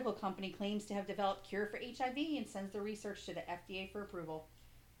U.S. medical company claims to have developed cure for HIV and sends the research to the FDA for approval.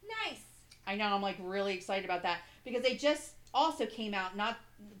 Nice. I know, I'm like really excited about that because they just also came out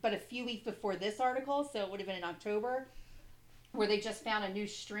but a few weeks before this article, so it would have been in October, where they just found a new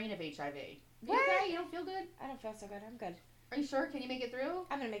strain of HIV. You okay? You don't feel good? I don't feel so good. I'm good. Are you sure? Can you make it through?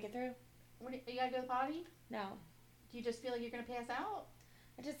 I'm gonna make it through. You gotta go to the potty? No. Do you just feel like you're gonna pass out?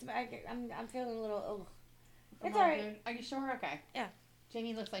 I'm feeling a little. It's all alright. good? Are you sure? Okay. Yeah.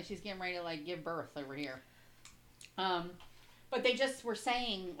 Jamie looks like she's getting ready to like give birth over here. But they just were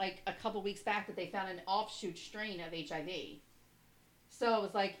saying, like, a couple weeks back that they found an offshoot strain of HIV. So it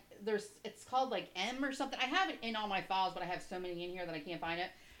was like, it's called, like, M or something. I have it in all my files, but I have so many in here that I can't find it.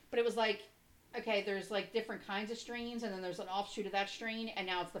 But it was like, okay, there's, like, different kinds of strains, and then there's an offshoot of that strain, and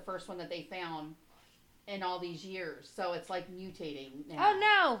now it's the first one that they found in all these years. So it's, like, mutating now. Oh,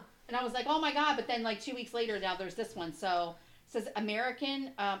 no. And I was like, oh, my God. But then, like, 2 weeks later, now there's this one. So it says a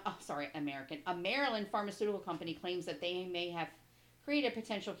Maryland pharmaceutical company claims that they may have created a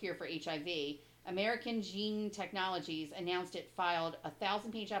potential cure for HIV. American Gene Technologies announced it filed a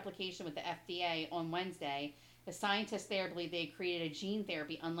 1,000-page application with the FDA on Wednesday. The scientists there believe they created a gene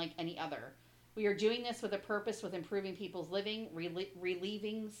therapy unlike any other. We are doing this with a purpose with improving people's living,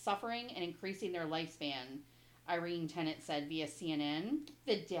 relieving suffering, and increasing their lifespan, Irene Tennant said via CNN.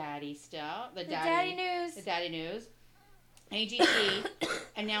 The daddy stuff. The daddy news. The daddy news. AGT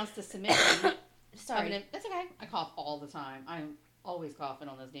announced the submission. Sorry. That's okay. I cough all the time. I'm always coughing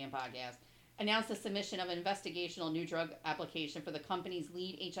on this damn podcast. Announced the submission of an investigational new drug application for the company's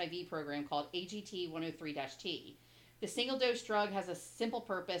lead HIV program called AGT-103-T. The single-dose drug has a simple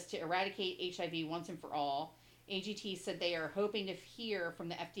purpose to eradicate HIV once and for all. AGT said they are hoping to hear from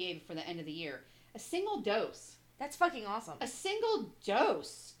the FDA before the end of the year. A single dose. That's fucking awesome. A single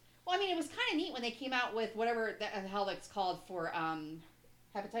dose. Well, I mean, it was kind of neat when they came out with whatever the hell that's called for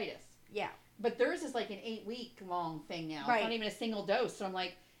hepatitis. Yeah. But theirs is like an 8-week long thing now. Right. It's not even a single dose. So I'm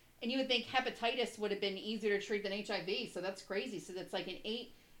like, and you would think hepatitis would have been easier to treat than HIV. So that's crazy. So that's like an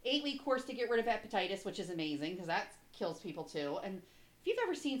 8-week course to get rid of hepatitis, which is amazing because that kills people too. And if you've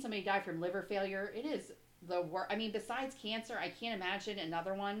ever seen somebody die from liver failure, it is the worst. I mean, besides cancer, I can't imagine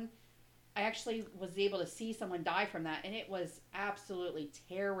another one. I actually was able to see someone die from that, and it was absolutely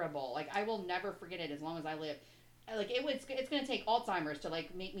terrible. Like, I will never forget it as long as I live. Like, it's going to take Alzheimer's to,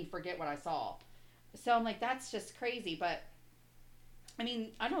 like, make me forget what I saw. So I'm like, that's just crazy. But, I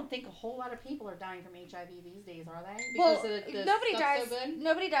mean, I don't think a whole lot of people are dying from HIV these days, are they? Because well, nobody dies. So good?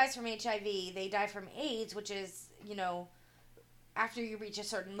 Nobody dies from HIV. They die from AIDS, which is, after you reach a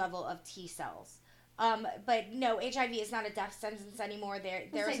certain level of T cells. But no, HIV is not a death sentence anymore.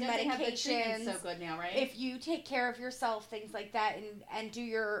 There's medications. So good now, right? If you take care of yourself, things like that, and do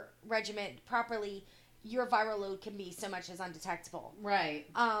your regimen properly, your viral load can be so much as undetectable. Right.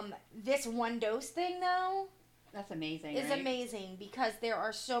 This one dose thing though, that's amazing. Is amazing because there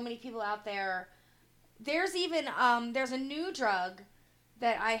are so many people out there. There's even there's a new drug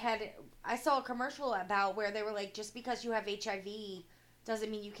that I saw a commercial about where they were like, just because you have HIV doesn't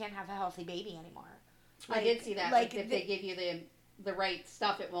mean you can't have a healthy baby anymore. I did see that. Like if they give you the right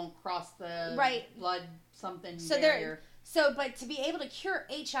stuff, it won't cross the blood something barrier. But to be able to cure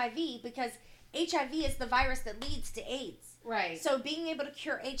HIV, because HIV is the virus that leads to AIDS. Right. So being able to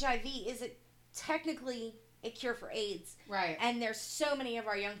cure HIV is technically a cure for AIDS. Right. And there's so many of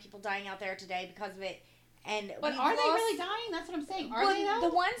our young people dying out there today because of it. But are they really dying? That's what I'm saying. Are they though?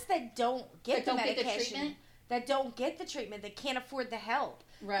 The ones that don't get the medication. Get the treatment? That don't get the treatment, that can't afford the help.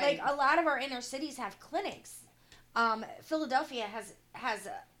 Right. Like, a lot of our inner cities have clinics. Philadelphia has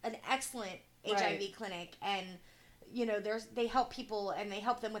an excellent HIV clinic, and, they help people, and they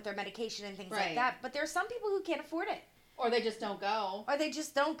help them with their medication and things like that. But there's some people who can't afford it. Or they just don't go.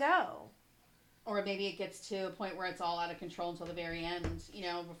 Or maybe it gets to a point where it's all out of control until the very end,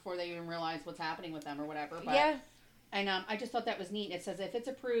 before they even realize what's happening with them or whatever. But, yeah. And I just thought that was neat. It says if it's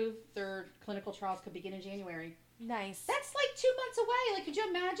approved, their clinical trials could begin in January. Nice. That's like 2 months away. Like, could you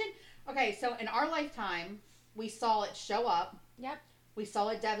imagine? Okay, so in our lifetime, we saw it show up. Yep. We saw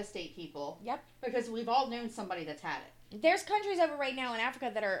it devastate people. Yep. Because we've all known somebody that's had it. There's countries over right now in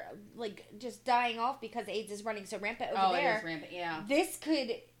Africa that are, like, just dying off because AIDS is running so rampant over there. Oh, it is rampant, yeah. This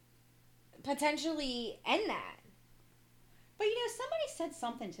could potentially end that. But, somebody said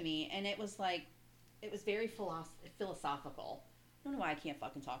something to me, and it was like, it was very philosophical. I don't know why I can't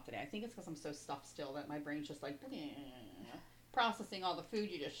fucking talk today. I think it's because I'm so stuffed still that my brain's just like processing all the food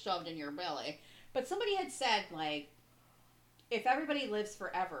you just shoved in your belly. But somebody had said, like, if everybody lives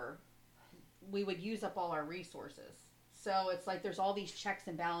forever, we would use up all our resources. So it's like there's all these checks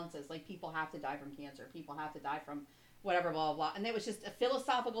and balances. Like, people have to die from cancer. People have to die from whatever, blah, blah, blah. And it was just a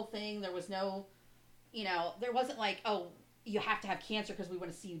philosophical thing. There was no, there wasn't like, oh, you have to have cancer because we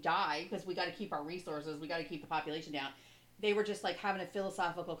want to see you die because we got to keep our resources. We got to keep the population down. They were just like having a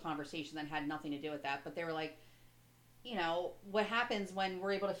philosophical conversation that had nothing to do with that. But they were like, what happens when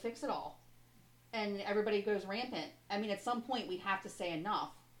we're able to fix it all and everybody goes rampant? I mean, at some point we have to say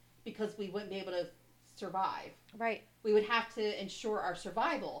enough because we wouldn't be able to survive. Right. We would have to ensure our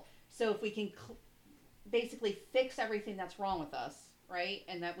survival. So if we can basically fix everything that's wrong with us, right?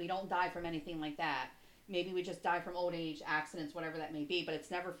 And that we don't die from anything like that, maybe we just die from old age, accidents, whatever that may be, but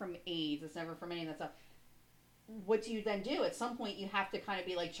it's never from AIDS, it's never from any of that stuff. What do you then do? At some point, you have to kind of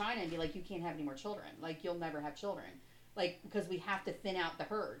be like China and be like, you can't have any more children. Like, you'll never have children. Like, because we have to thin out the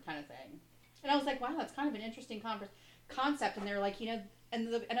herd kind of thing. And I was like, wow, that's kind of an interesting concept. And they're like, and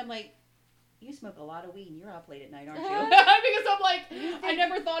I'm like, you smoke a lot of weed and you're up late at night, aren't you? Because I'm like, I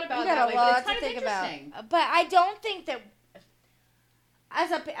never thought about that. Like, but it's kind of interesting. But I don't think that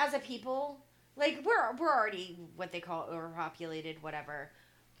as a people, like, we're already what they call overpopulated, whatever.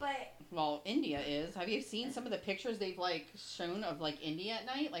 But well, India is. Have you seen some of the pictures they've like shown of like India at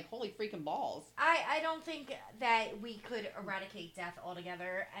night? Like, holy freaking balls! I don't think that we could eradicate death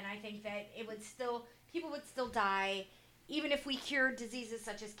altogether, and I think that people would still die, even if we cured diseases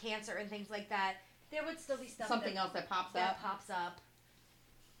such as cancer and things like that. There would still be something else that pops up.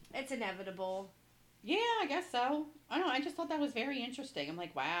 It's inevitable. Yeah, I guess so. I don't know. I just thought that was very interesting. I'm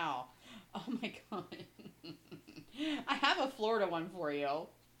like, wow. Oh my god. I have a Florida one for you.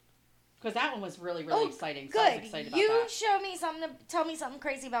 Because that one was really, really exciting. So good. I was excited about that. You show me something tell me something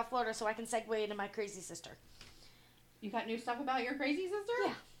crazy about Florida so I can segue into my crazy sister. You got new stuff about your crazy sister?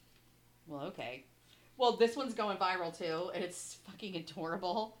 Yeah. Well, okay. Well, this one's going viral too, and it's fucking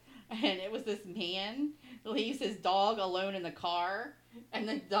adorable. And it was this man leaves his dog alone in the car, and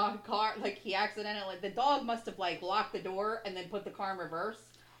the the dog must have like locked the door and then put the car in reverse.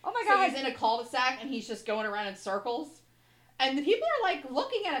 Oh my god. So he's in a cul-de-sac and he's just going around in circles. And the people are like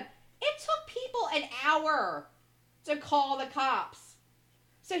looking at him. It took people an hour to call the cops.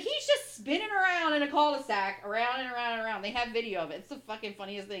 So he's just spinning around in a cul-de-sac, around and around and around. They have video of it. It's the fucking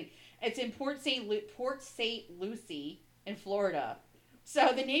funniest thing. It's in Port St. Lucie in Florida.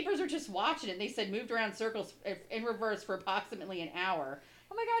 So the neighbors are just watching it. They said moved around circles in reverse for approximately an hour.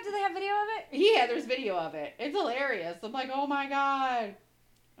 Oh my god, do they have video of it? Yeah, there's video of it. It's hilarious. I'm like, oh my god.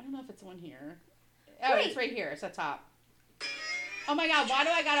 I don't know if it's on here. Oh, Wait. It's right here. It's at top. Oh my god, why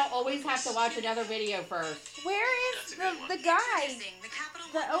do I gotta always have to watch another video first? Where is the guy,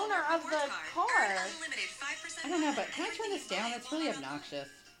 the owner of the car? I don't know, but can I turn this down? It's really obnoxious.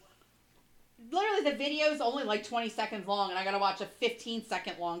 Literally, the video is only like 20 seconds long, and I gotta watch a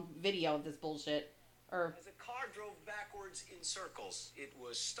 15-second long video of this bullshit. As a car drove backwards in circles, it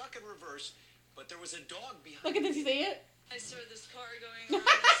was stuck in reverse, but there was a dog behind. Look at this, you see it? I saw this car going around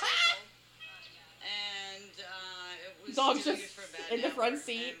in a circle, and it was Dog's doing just it for about in the an front hour,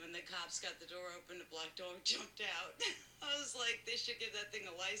 seat. And when the cops got the door open, the black dog jumped out. I was like, they should give that thing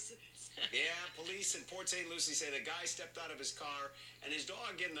a license. Yeah, police in Port St. Lucie say the guy stepped out of his car, and his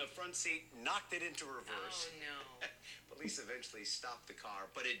dog in the front seat knocked it into reverse. Oh, no. Police eventually stopped the car,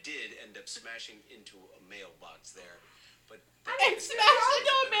 but it did end up smashing into a mailbox there. But it smashed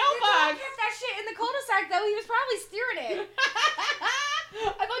into a mailbox! The dog kept that shit in the cul-de-sac, though. He was probably steering it.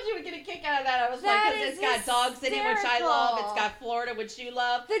 I thought you would get a kick out of that. I was like, because it's got dogs in it, which I love. It's got Florida, which you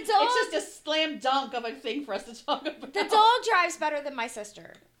love. The dog, it's just a slam dunk of a thing for us to talk about. The dog drives better than my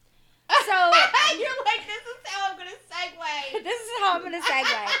sister. So you're like, this is how I'm going to segue. This is how I'm going to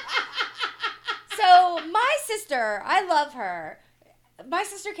segue. So my sister, I love her. My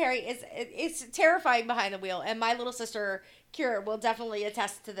sister Carrie is terrifying behind the wheel, and my little sister Kira will definitely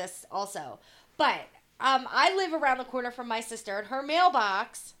attest to this also. But I live around the corner from my sister, and her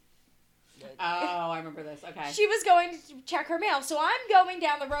mailbox. Oh, I remember this. Okay. She was going to check her mail, so I'm going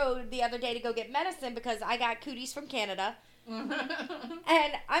down the road the other day to go get medicine because I got cooties from Canada.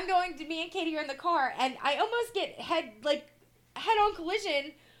 And I'm going to, me and Katie are in the car, and I almost get head-on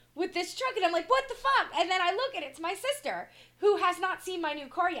collision with this truck, and I'm like, what the fuck? And then I look, and it's my sister, who has not seen my new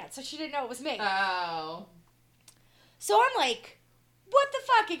car yet, so she didn't know it was me. Oh. So I'm like, what the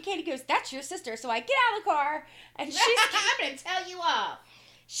fuck? And Katie goes, that's your sister. So I get out of the car, and she's... I'm going to tell you off.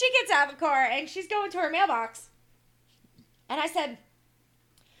 She gets out of the car, and she's going to her mailbox. And I said,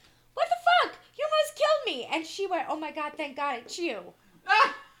 what the fuck? You almost killed me. And she went, oh my god, thank god it's you.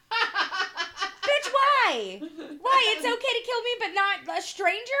 Bitch, why? Why? It's okay to kill me, but not a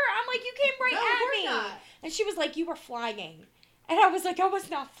stranger? I'm like, you came right at me. Not. And she was like, you were flying. And I was like, I was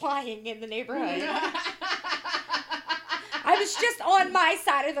not flying in the neighborhood. I was just on my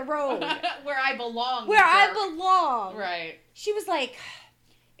side of the road. Where I belong. Where I belong. Right. She was like,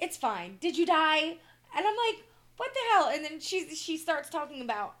 it's fine. Did you die? And I'm like, what the hell? And then she starts talking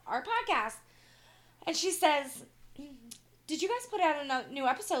about our podcast. And she says, did you guys put out a new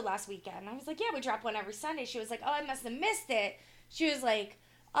episode last weekend? And I was like, yeah, we drop one every Sunday. She was like, oh, I must have missed it. She was like,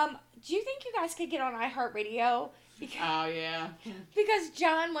 do you think you guys could get on iHeartRadio? Oh, yeah. Because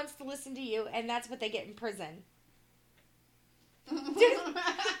John wants to listen to you, and that's what they get in prison.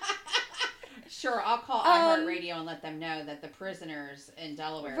 Sure, I'll call iHeartRadio and let them know that the prisoners in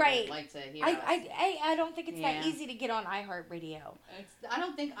Delaware would like to hear us. I don't think it's that easy to get on iHeartRadio. I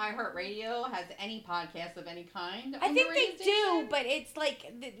don't think iHeartRadio has any podcasts of any kind. I think they do, but it's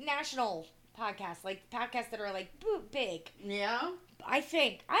like the national podcasts, like podcasts that are like big. Yeah? I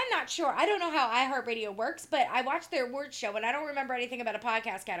think. I'm not sure. I don't know how iHeartRadio works, but I watched their award show and I don't remember anything about a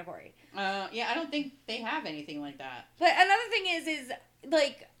podcast category. Yeah, I don't think they have anything like that. But another thing is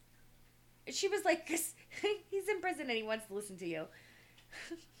like, she was like, he's in prison and he wants to listen to you.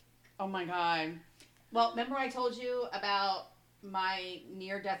 Oh my God. Well, remember I told you about my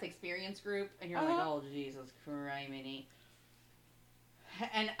near-death experience group? And you're like, oh, Jesus Christ.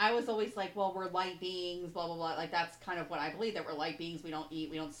 And I was always like, well, we're light beings, blah, blah, blah. Like, that's kind of what I believe, that we're light beings. We don't eat,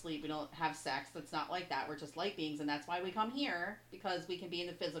 we don't sleep, we don't have sex. That's not like that. We're just light beings, and that's why we come here, because we can be in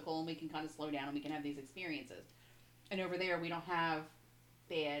the physical, and we can kind of slow down, and we can have these experiences. And over there, we don't have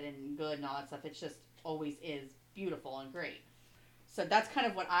bad and good and all that stuff. It just always is beautiful and great. So that's kind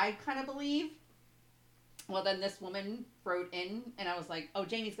of what I kind of believe. Well, then this woman wrote in, and I was like, oh,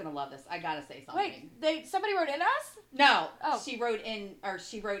 Jamie's going to love this. I got to say something. Wait, somebody wrote in us? No. Oh. She wrote in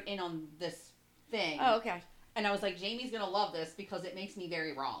on this thing. Oh, okay. And I was like, Jamie's going to love this because it makes me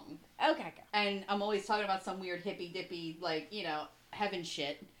very wrong. Okay. And I'm always talking about some weird hippy-dippy, like, heaven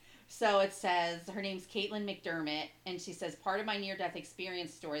shit. So it says, her name's Caitlin McDermott, and she says, part of my near-death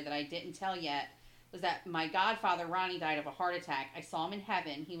experience story that I didn't tell yet was that my godfather, Ronnie, died of a heart attack. I saw him in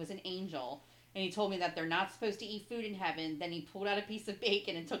heaven. He was an angel. And he told me that they're not supposed to eat food in heaven. Then he pulled out a piece of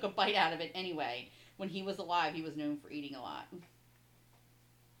bacon and took a bite out of it anyway. When he was alive, he was known for eating a lot.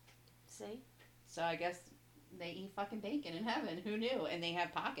 See? So I guess they eat fucking bacon in heaven. Who knew? And they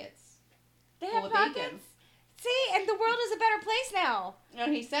have pockets. They have pockets? Bacon. See? And the world is a better place now. No,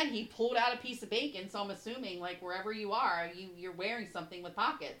 he said he pulled out a piece of bacon, so I'm assuming, like, wherever you are, you're wearing something with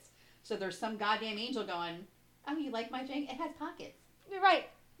pockets. So there's some goddamn angel going, oh, you like my drink? It has pockets. You're right.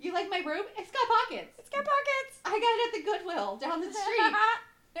 You like my robe? It's got pockets. It's got pockets. I got it at the Goodwill down the street.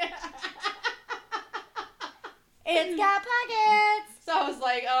 It's got pockets. So I was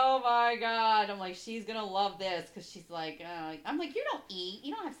like, oh my God. I'm like, she's going to love this because she's like, I'm like, you don't eat.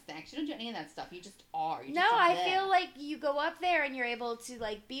 You don't have sex. You don't do any of that stuff. You just are. You just I feel like you go up there and you're able to,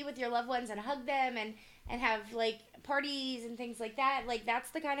 like, be with your loved ones and hug them and have, like, parties and things like that. Like,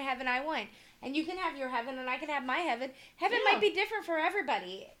 that's the kind of heaven I want. And you can have your heaven and I can have my heaven. Heaven might be different for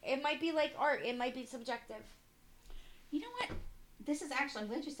everybody. It might be like art. It might be subjective. You know what? This is actually, I'm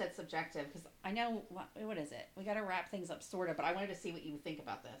glad you said subjective because I know, what is it? We got to wrap things up sort of, but I wanted to see what you would think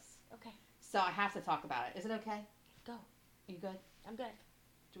about this. Okay. So I have to talk about it. Is it okay? Go. Are you good? I'm good.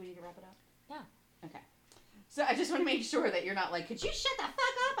 Do we need to wrap it up? No. Okay. So I just want to make sure that you're not like, could you shut the fuck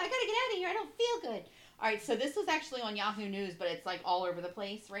up? I got to get out of here. I don't feel good. All right. So this was actually on Yahoo News, but it's like all over the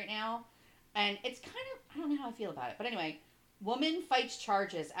place right now. And it's kind of, I don't know how I feel about it. But anyway, woman fights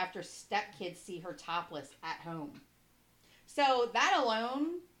charges after stepkids see her topless at home. So that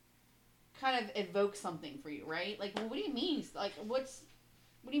alone kind of evokes something for you, right? Like, well, what do you mean? Like, what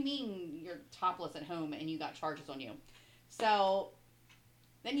do you mean you're topless at home and you got charges on you? So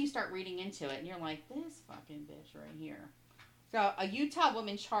then you start reading into it and you're like, this fucking bitch right here. So a Utah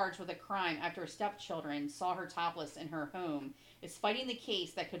woman charged with a crime after her stepchildren saw her topless in her home is fighting the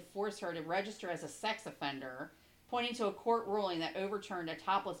case that could force her to register as a sex offender, pointing to a court ruling that overturned a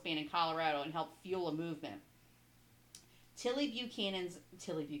topless ban in Colorado and helped fuel a movement. Tilly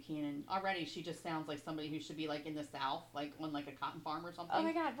Buchanan, already she just sounds like somebody who should be like in the South, like on like a cotton farm or something. Oh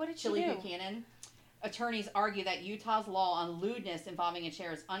my God, what did she do? Tilly Buchanan. Attorneys argue that Utah's law on lewdness involving a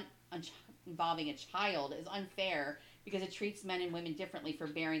child is unfair because it treats men and women differently for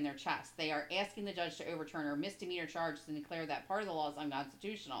baring their chests. They are asking the judge to overturn her misdemeanor charges and declare that part of the law is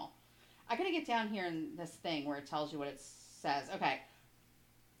unconstitutional. I gotta get down here in this thing where it tells you what it says. Okay.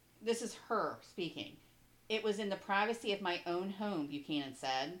 This is her speaking. It was in the privacy of my own home, Buchanan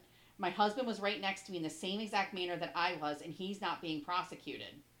said. My husband was right next to me in the same exact manner that I was, and he's not being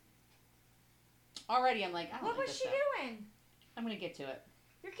prosecuted. Already, I'm like, I don't What like was this she stuff. doing? I'm gonna get to it.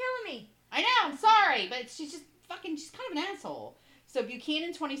 You're killing me. I know, I'm sorry, but she's kind of an asshole. So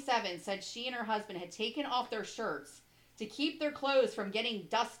Buchanan, 27, said she and her husband had taken off their shirts to keep their clothes from getting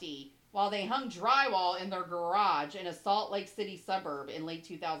dusty while they hung drywall in their garage in a Salt Lake City suburb in late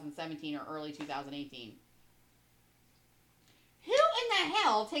 2017 or early 2018. Who in the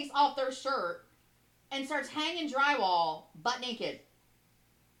hell takes off their shirt and starts hanging drywall butt naked?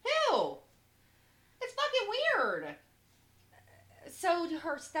 Who? It's fucking weird. So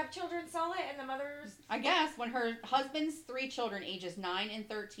her stepchildren saw it and the mother's... I guess when her husband's 3 children, ages 9 and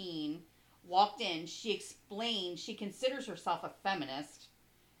 13, walked in, she explained she considers herself a feminist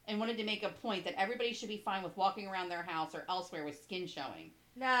and wanted to make a point that everybody should be fine with walking around their house or elsewhere with skin showing.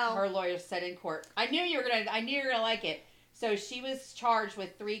 No. Her lawyer said in court. I knew you were gonna like it. So she was charged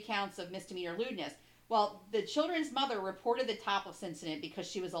with 3 counts of misdemeanor lewdness. Well, the children's mother reported the topless incident because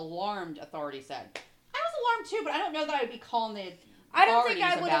she was alarmed, authorities said. I was alarmed too, but I don't know that I would be calling the I don't think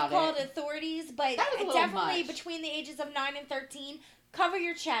I authorities would have about called it. authorities, but That was a little definitely much. between the ages of 9 and 13, cover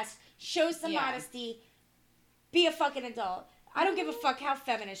your chest, show some Yeah. modesty, be a fucking adult. I don't give a fuck how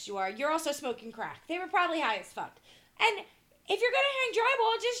feminist you are. You're also smoking crack. They were probably high as fuck. And if you're gonna hang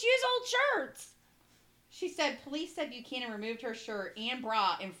drywall, just use old shirts. She said police said Buchanan removed her shirt and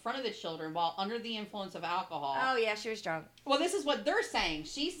bra in front of the children while under the influence of alcohol. Oh yeah, she was drunk. Well, this is what they're saying.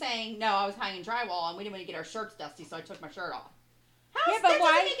 She's saying, no, I was hanging drywall and we didn't want to get our shirts dusty, so I took my shirt off. Yeah, but that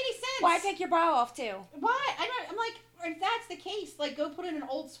why- doesn't make any sense. Why take your bra off too? Why? I'm like, if that's the case, like, go put in an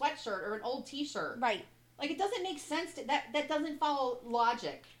old sweatshirt or an old t-shirt. Right. Like, it doesn't make sense. That doesn't follow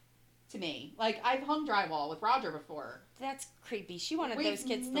logic to me. Like, I've hung drywall with Roger before. That's creepy. She wanted We've those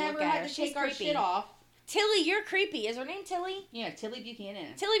kids to never look at had her. to She's take our creepy. shit off. Tilly, you're creepy. Is her name Tilly? Yeah, Tilly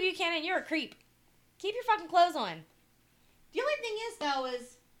Buchanan. Tilly Buchanan, you're a creep. Keep your fucking clothes on. The only thing is, though,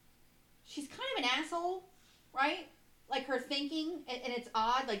 is she's kind of an asshole, right? Like, her thinking, and it's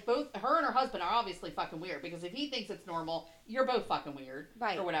odd. Like, both her and her husband are obviously fucking weird, because if he thinks it's normal, you're both fucking weird.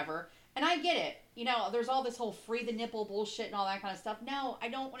 Right. Or whatever. And I get it. You know, there's all this whole free the nipple bullshit and all that kind of stuff. No, I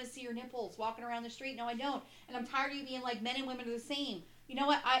don't want to see your nipples walking around the street. No, I don't. And I'm tired of you being like, men and women are the same. You know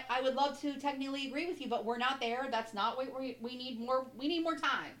what? I would love to technically agree with you, but we're not there. That's not what we need more. We need more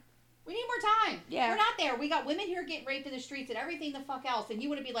time. We need more time. Yeah. We're not there. We got women here getting raped in the streets and everything the fuck else. And you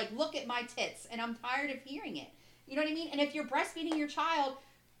want to be like, look at my tits. And I'm tired of hearing it. You know what I mean? And if you're breastfeeding your child,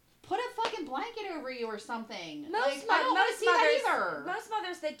 put a fucking blanket over you or something. Like, I don't want to see that either. Most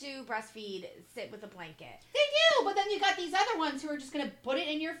mothers that do breastfeed sit with a blanket. They do, but then you got these other ones who are just going to put it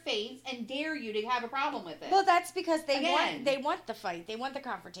in your face and dare you to have a problem with it. Well, that's because they Again. want the fight. They want the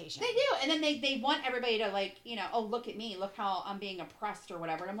confrontation. They do, and then they want everybody to, like, you know, oh, look at me, look how I'm being oppressed or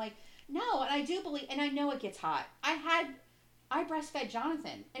whatever. And I'm like, no, and I do believe, and I know it gets hot. I breastfed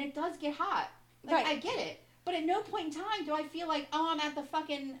Jonathan, and it does get hot. Like, Right. I get it, but at no point in time do I feel like, oh, I'm at the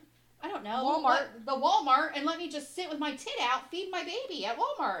fucking, I don't know, Walmart. the Walmart, and let me just sit with my tit out, feed my baby at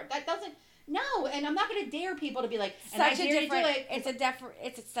Walmart. That doesn't, no, and I'm not going to dare people to be like, and I Such a dare you to do different.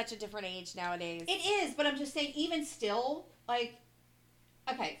 it. It's such a different age nowadays. It is, but I'm just saying, even still, like,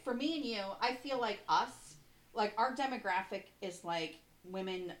 okay, for me and you, I feel like us, like, our demographic is, like,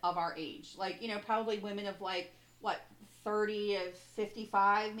 women of our age. Like, you know, probably women of, like, what, 30 to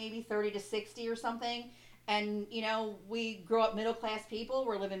 55, maybe 30 to 60 or something. And, you know, we grow up middle-class people.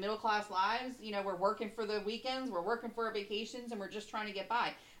 We're living middle-class lives. You know, we're working for the weekends. We're working for our vacations, and we're just trying to get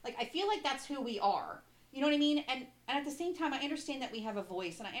by. Like, I feel like that's who we are. You know what I mean? And at the same time, I understand that we have a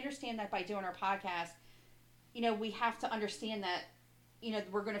voice, and I understand that by doing our podcast, you know, we have to understand that, you know,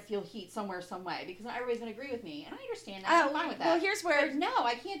 we're going to feel heat somewhere, some way, because not everybody's going to agree with me, and I understand that. I'm fine with that. Well, here's where But no,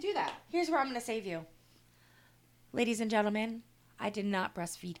 I can't do that. Here's where I'm going to save you. Ladies and gentlemen, I did not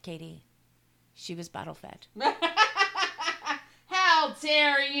breastfeed Katie. She was bottle fed. How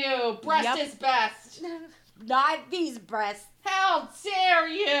dare you? Breast Yep. is best. Not these breasts. How dare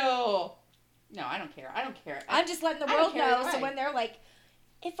you? No, I don't care. I don't care. I'm just letting the I don't world care know. either So way. when they're like,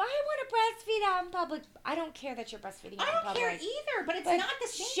 if I want to breastfeed out in public, I don't care that you're breastfeeding out I in don't public. care either, but it's But not the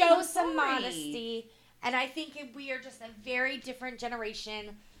same. show I'm some sorry. modesty. And I think we are just a very different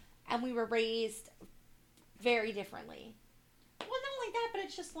generation, and we were raised very differently. Well, not like that, but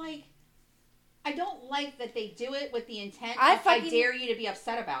it's just like, I don't like that they do it with the intent I of, I fucking- dare you to be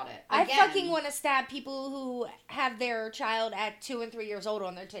upset about it. I Again, fucking want to stab people who have their child at 2 and 3 years old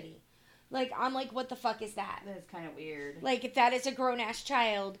on their titty. Like, I'm like, what the fuck is that? That is kind of weird. Like, if that is a grown-ass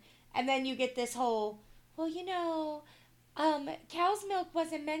child, and then you get this whole, well, you know, cow's milk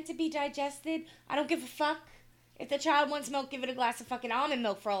wasn't meant to be digested. I don't give a fuck. If the child wants milk, give it a glass of fucking almond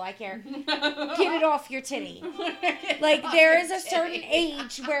milk for all I care. Get it off your titty. Like, there is a certain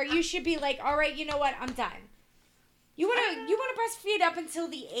age where you should be like, all right, you know what? I'm done. You want to breastfeed up until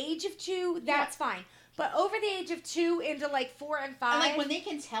the age of 2, that's fine. But over the age of 2 into like 4 and 5, And like when they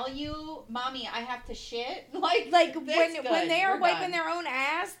can tell you, "Mommy, I have to shit," like like that's when good. they are We're wiping done. their own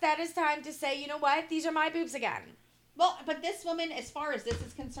ass, that is time to say, you know what? These are my boobs again. Well, but this woman, as far as this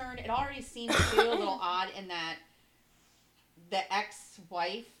is concerned, it already seems to be a little odd in that the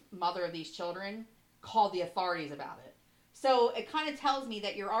ex-wife, mother of these children, called the authorities about it. So it kind of tells me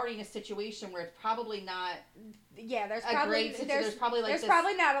that you're already in a situation where it's probably not. Yeah, there's A probably great situ- there's probably, like, there's this-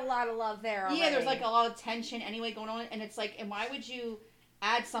 probably not a lot of love there. Yeah, there's already. like a lot of tension anyway going on, and it's like, and why would you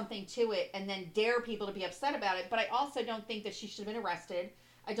add something to it and then dare people to be upset about it? But I also don't think that she should have been arrested.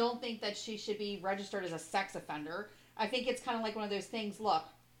 I don't think that she should be registered as a sex offender. I think it's kind of like one of those things, look,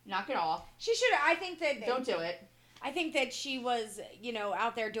 knock it off. She should. I think that Don't do it. I think that she was,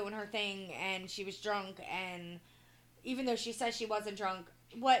 out there doing her thing, and she was drunk, and even though she says she wasn't drunk,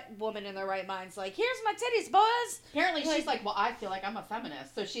 what woman in their right mind's like, here's my titties, boys? Apparently she's like, well, I feel like I'm a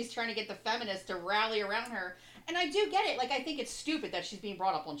feminist. So she's trying to get the feminists to rally around her. And I do get it. Like, I think it's stupid that she's being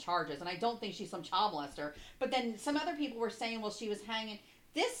brought up on charges. And I don't think she's some child molester. But then some other people were saying, well, she was hanging.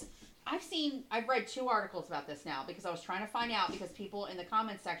 I've read 2 articles about this now because I was trying to find out because people in the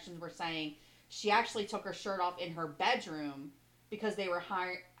comment sections were saying she actually took her shirt off in her bedroom because they were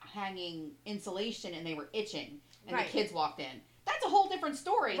hanging insulation and they were itching. And Right. the kids walked in. That's a whole different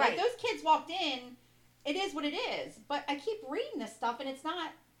story. Right. Like, those kids walked in. It is what it is. But I keep reading this stuff, and it's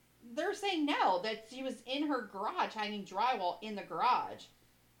not... They're saying no, that she was in her garage hanging drywall in the garage.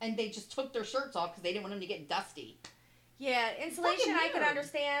 And they just took their shirts off because they didn't want them to get dusty. Yeah, insulation I can weird.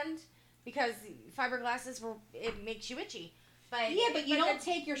 understand because fiberglass it makes you itchy. But Yeah, but you don't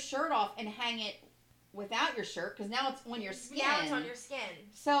take your shirt off and hang it without your shirt because now it's on your skin. Yeah, it's on your skin.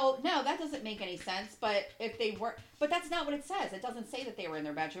 So, no, that doesn't make any sense. But if they were... But that's not what it says. It doesn't say that they were in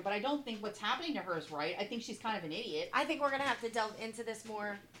their bedroom. But I don't think what's happening to her is right. I think she's kind of an idiot. I think we're going to have to delve into this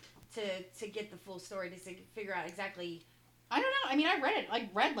more to get the full story, to figure out exactly... I don't know. I mean, I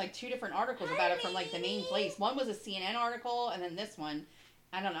read like 2 different articles about it from like the main place. One was a CNN article, and then this one.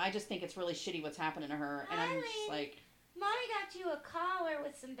 I don't know. I just think it's really shitty what's happening to her. And I'm just like... Mommy got you a collar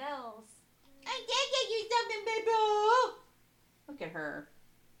with some bells. I did get you something, baby. Look at her.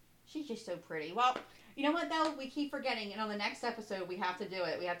 She's just so pretty. Well, you know what, though? We keep forgetting, and on the next episode, we have to do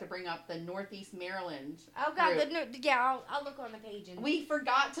it. We have to bring up the Northeast Maryland Oh, God. group. I'll look on the page. And We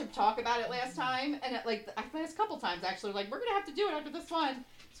forgot to talk about it last time, and I've been a couple times, actually. Like, we're going to have to do it after this one,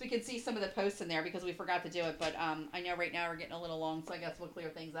 so we can see some of the posts in there, because we forgot to do it. But I know right now we're getting a little long, so I guess we'll clear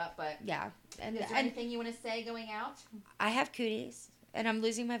things up. But Yeah. And, is there anything you want to say going out? I have cooties, and I'm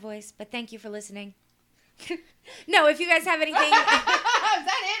losing my voice, but thank you for listening. No, if you guys have anything... Is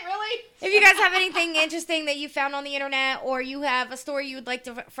that it, really? If you guys have anything interesting that you found on the internet, or you have a story you would like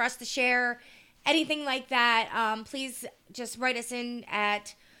for us to share, anything like that, please just write us in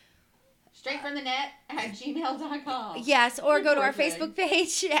at straightfromthenet@gmail.com. yes, or go to our Poor thing. Facebook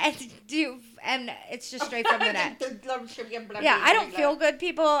page and it's just straight from the net. Yeah, I don't feel good,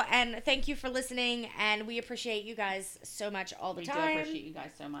 people, and thank you for listening, and we appreciate you guys so much all the We do time. appreciate you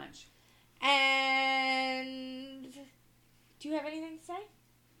guys so much. And do you have anything to say?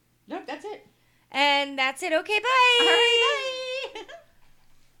 Nope, that's it. And that's it. Okay, bye. All right, bye.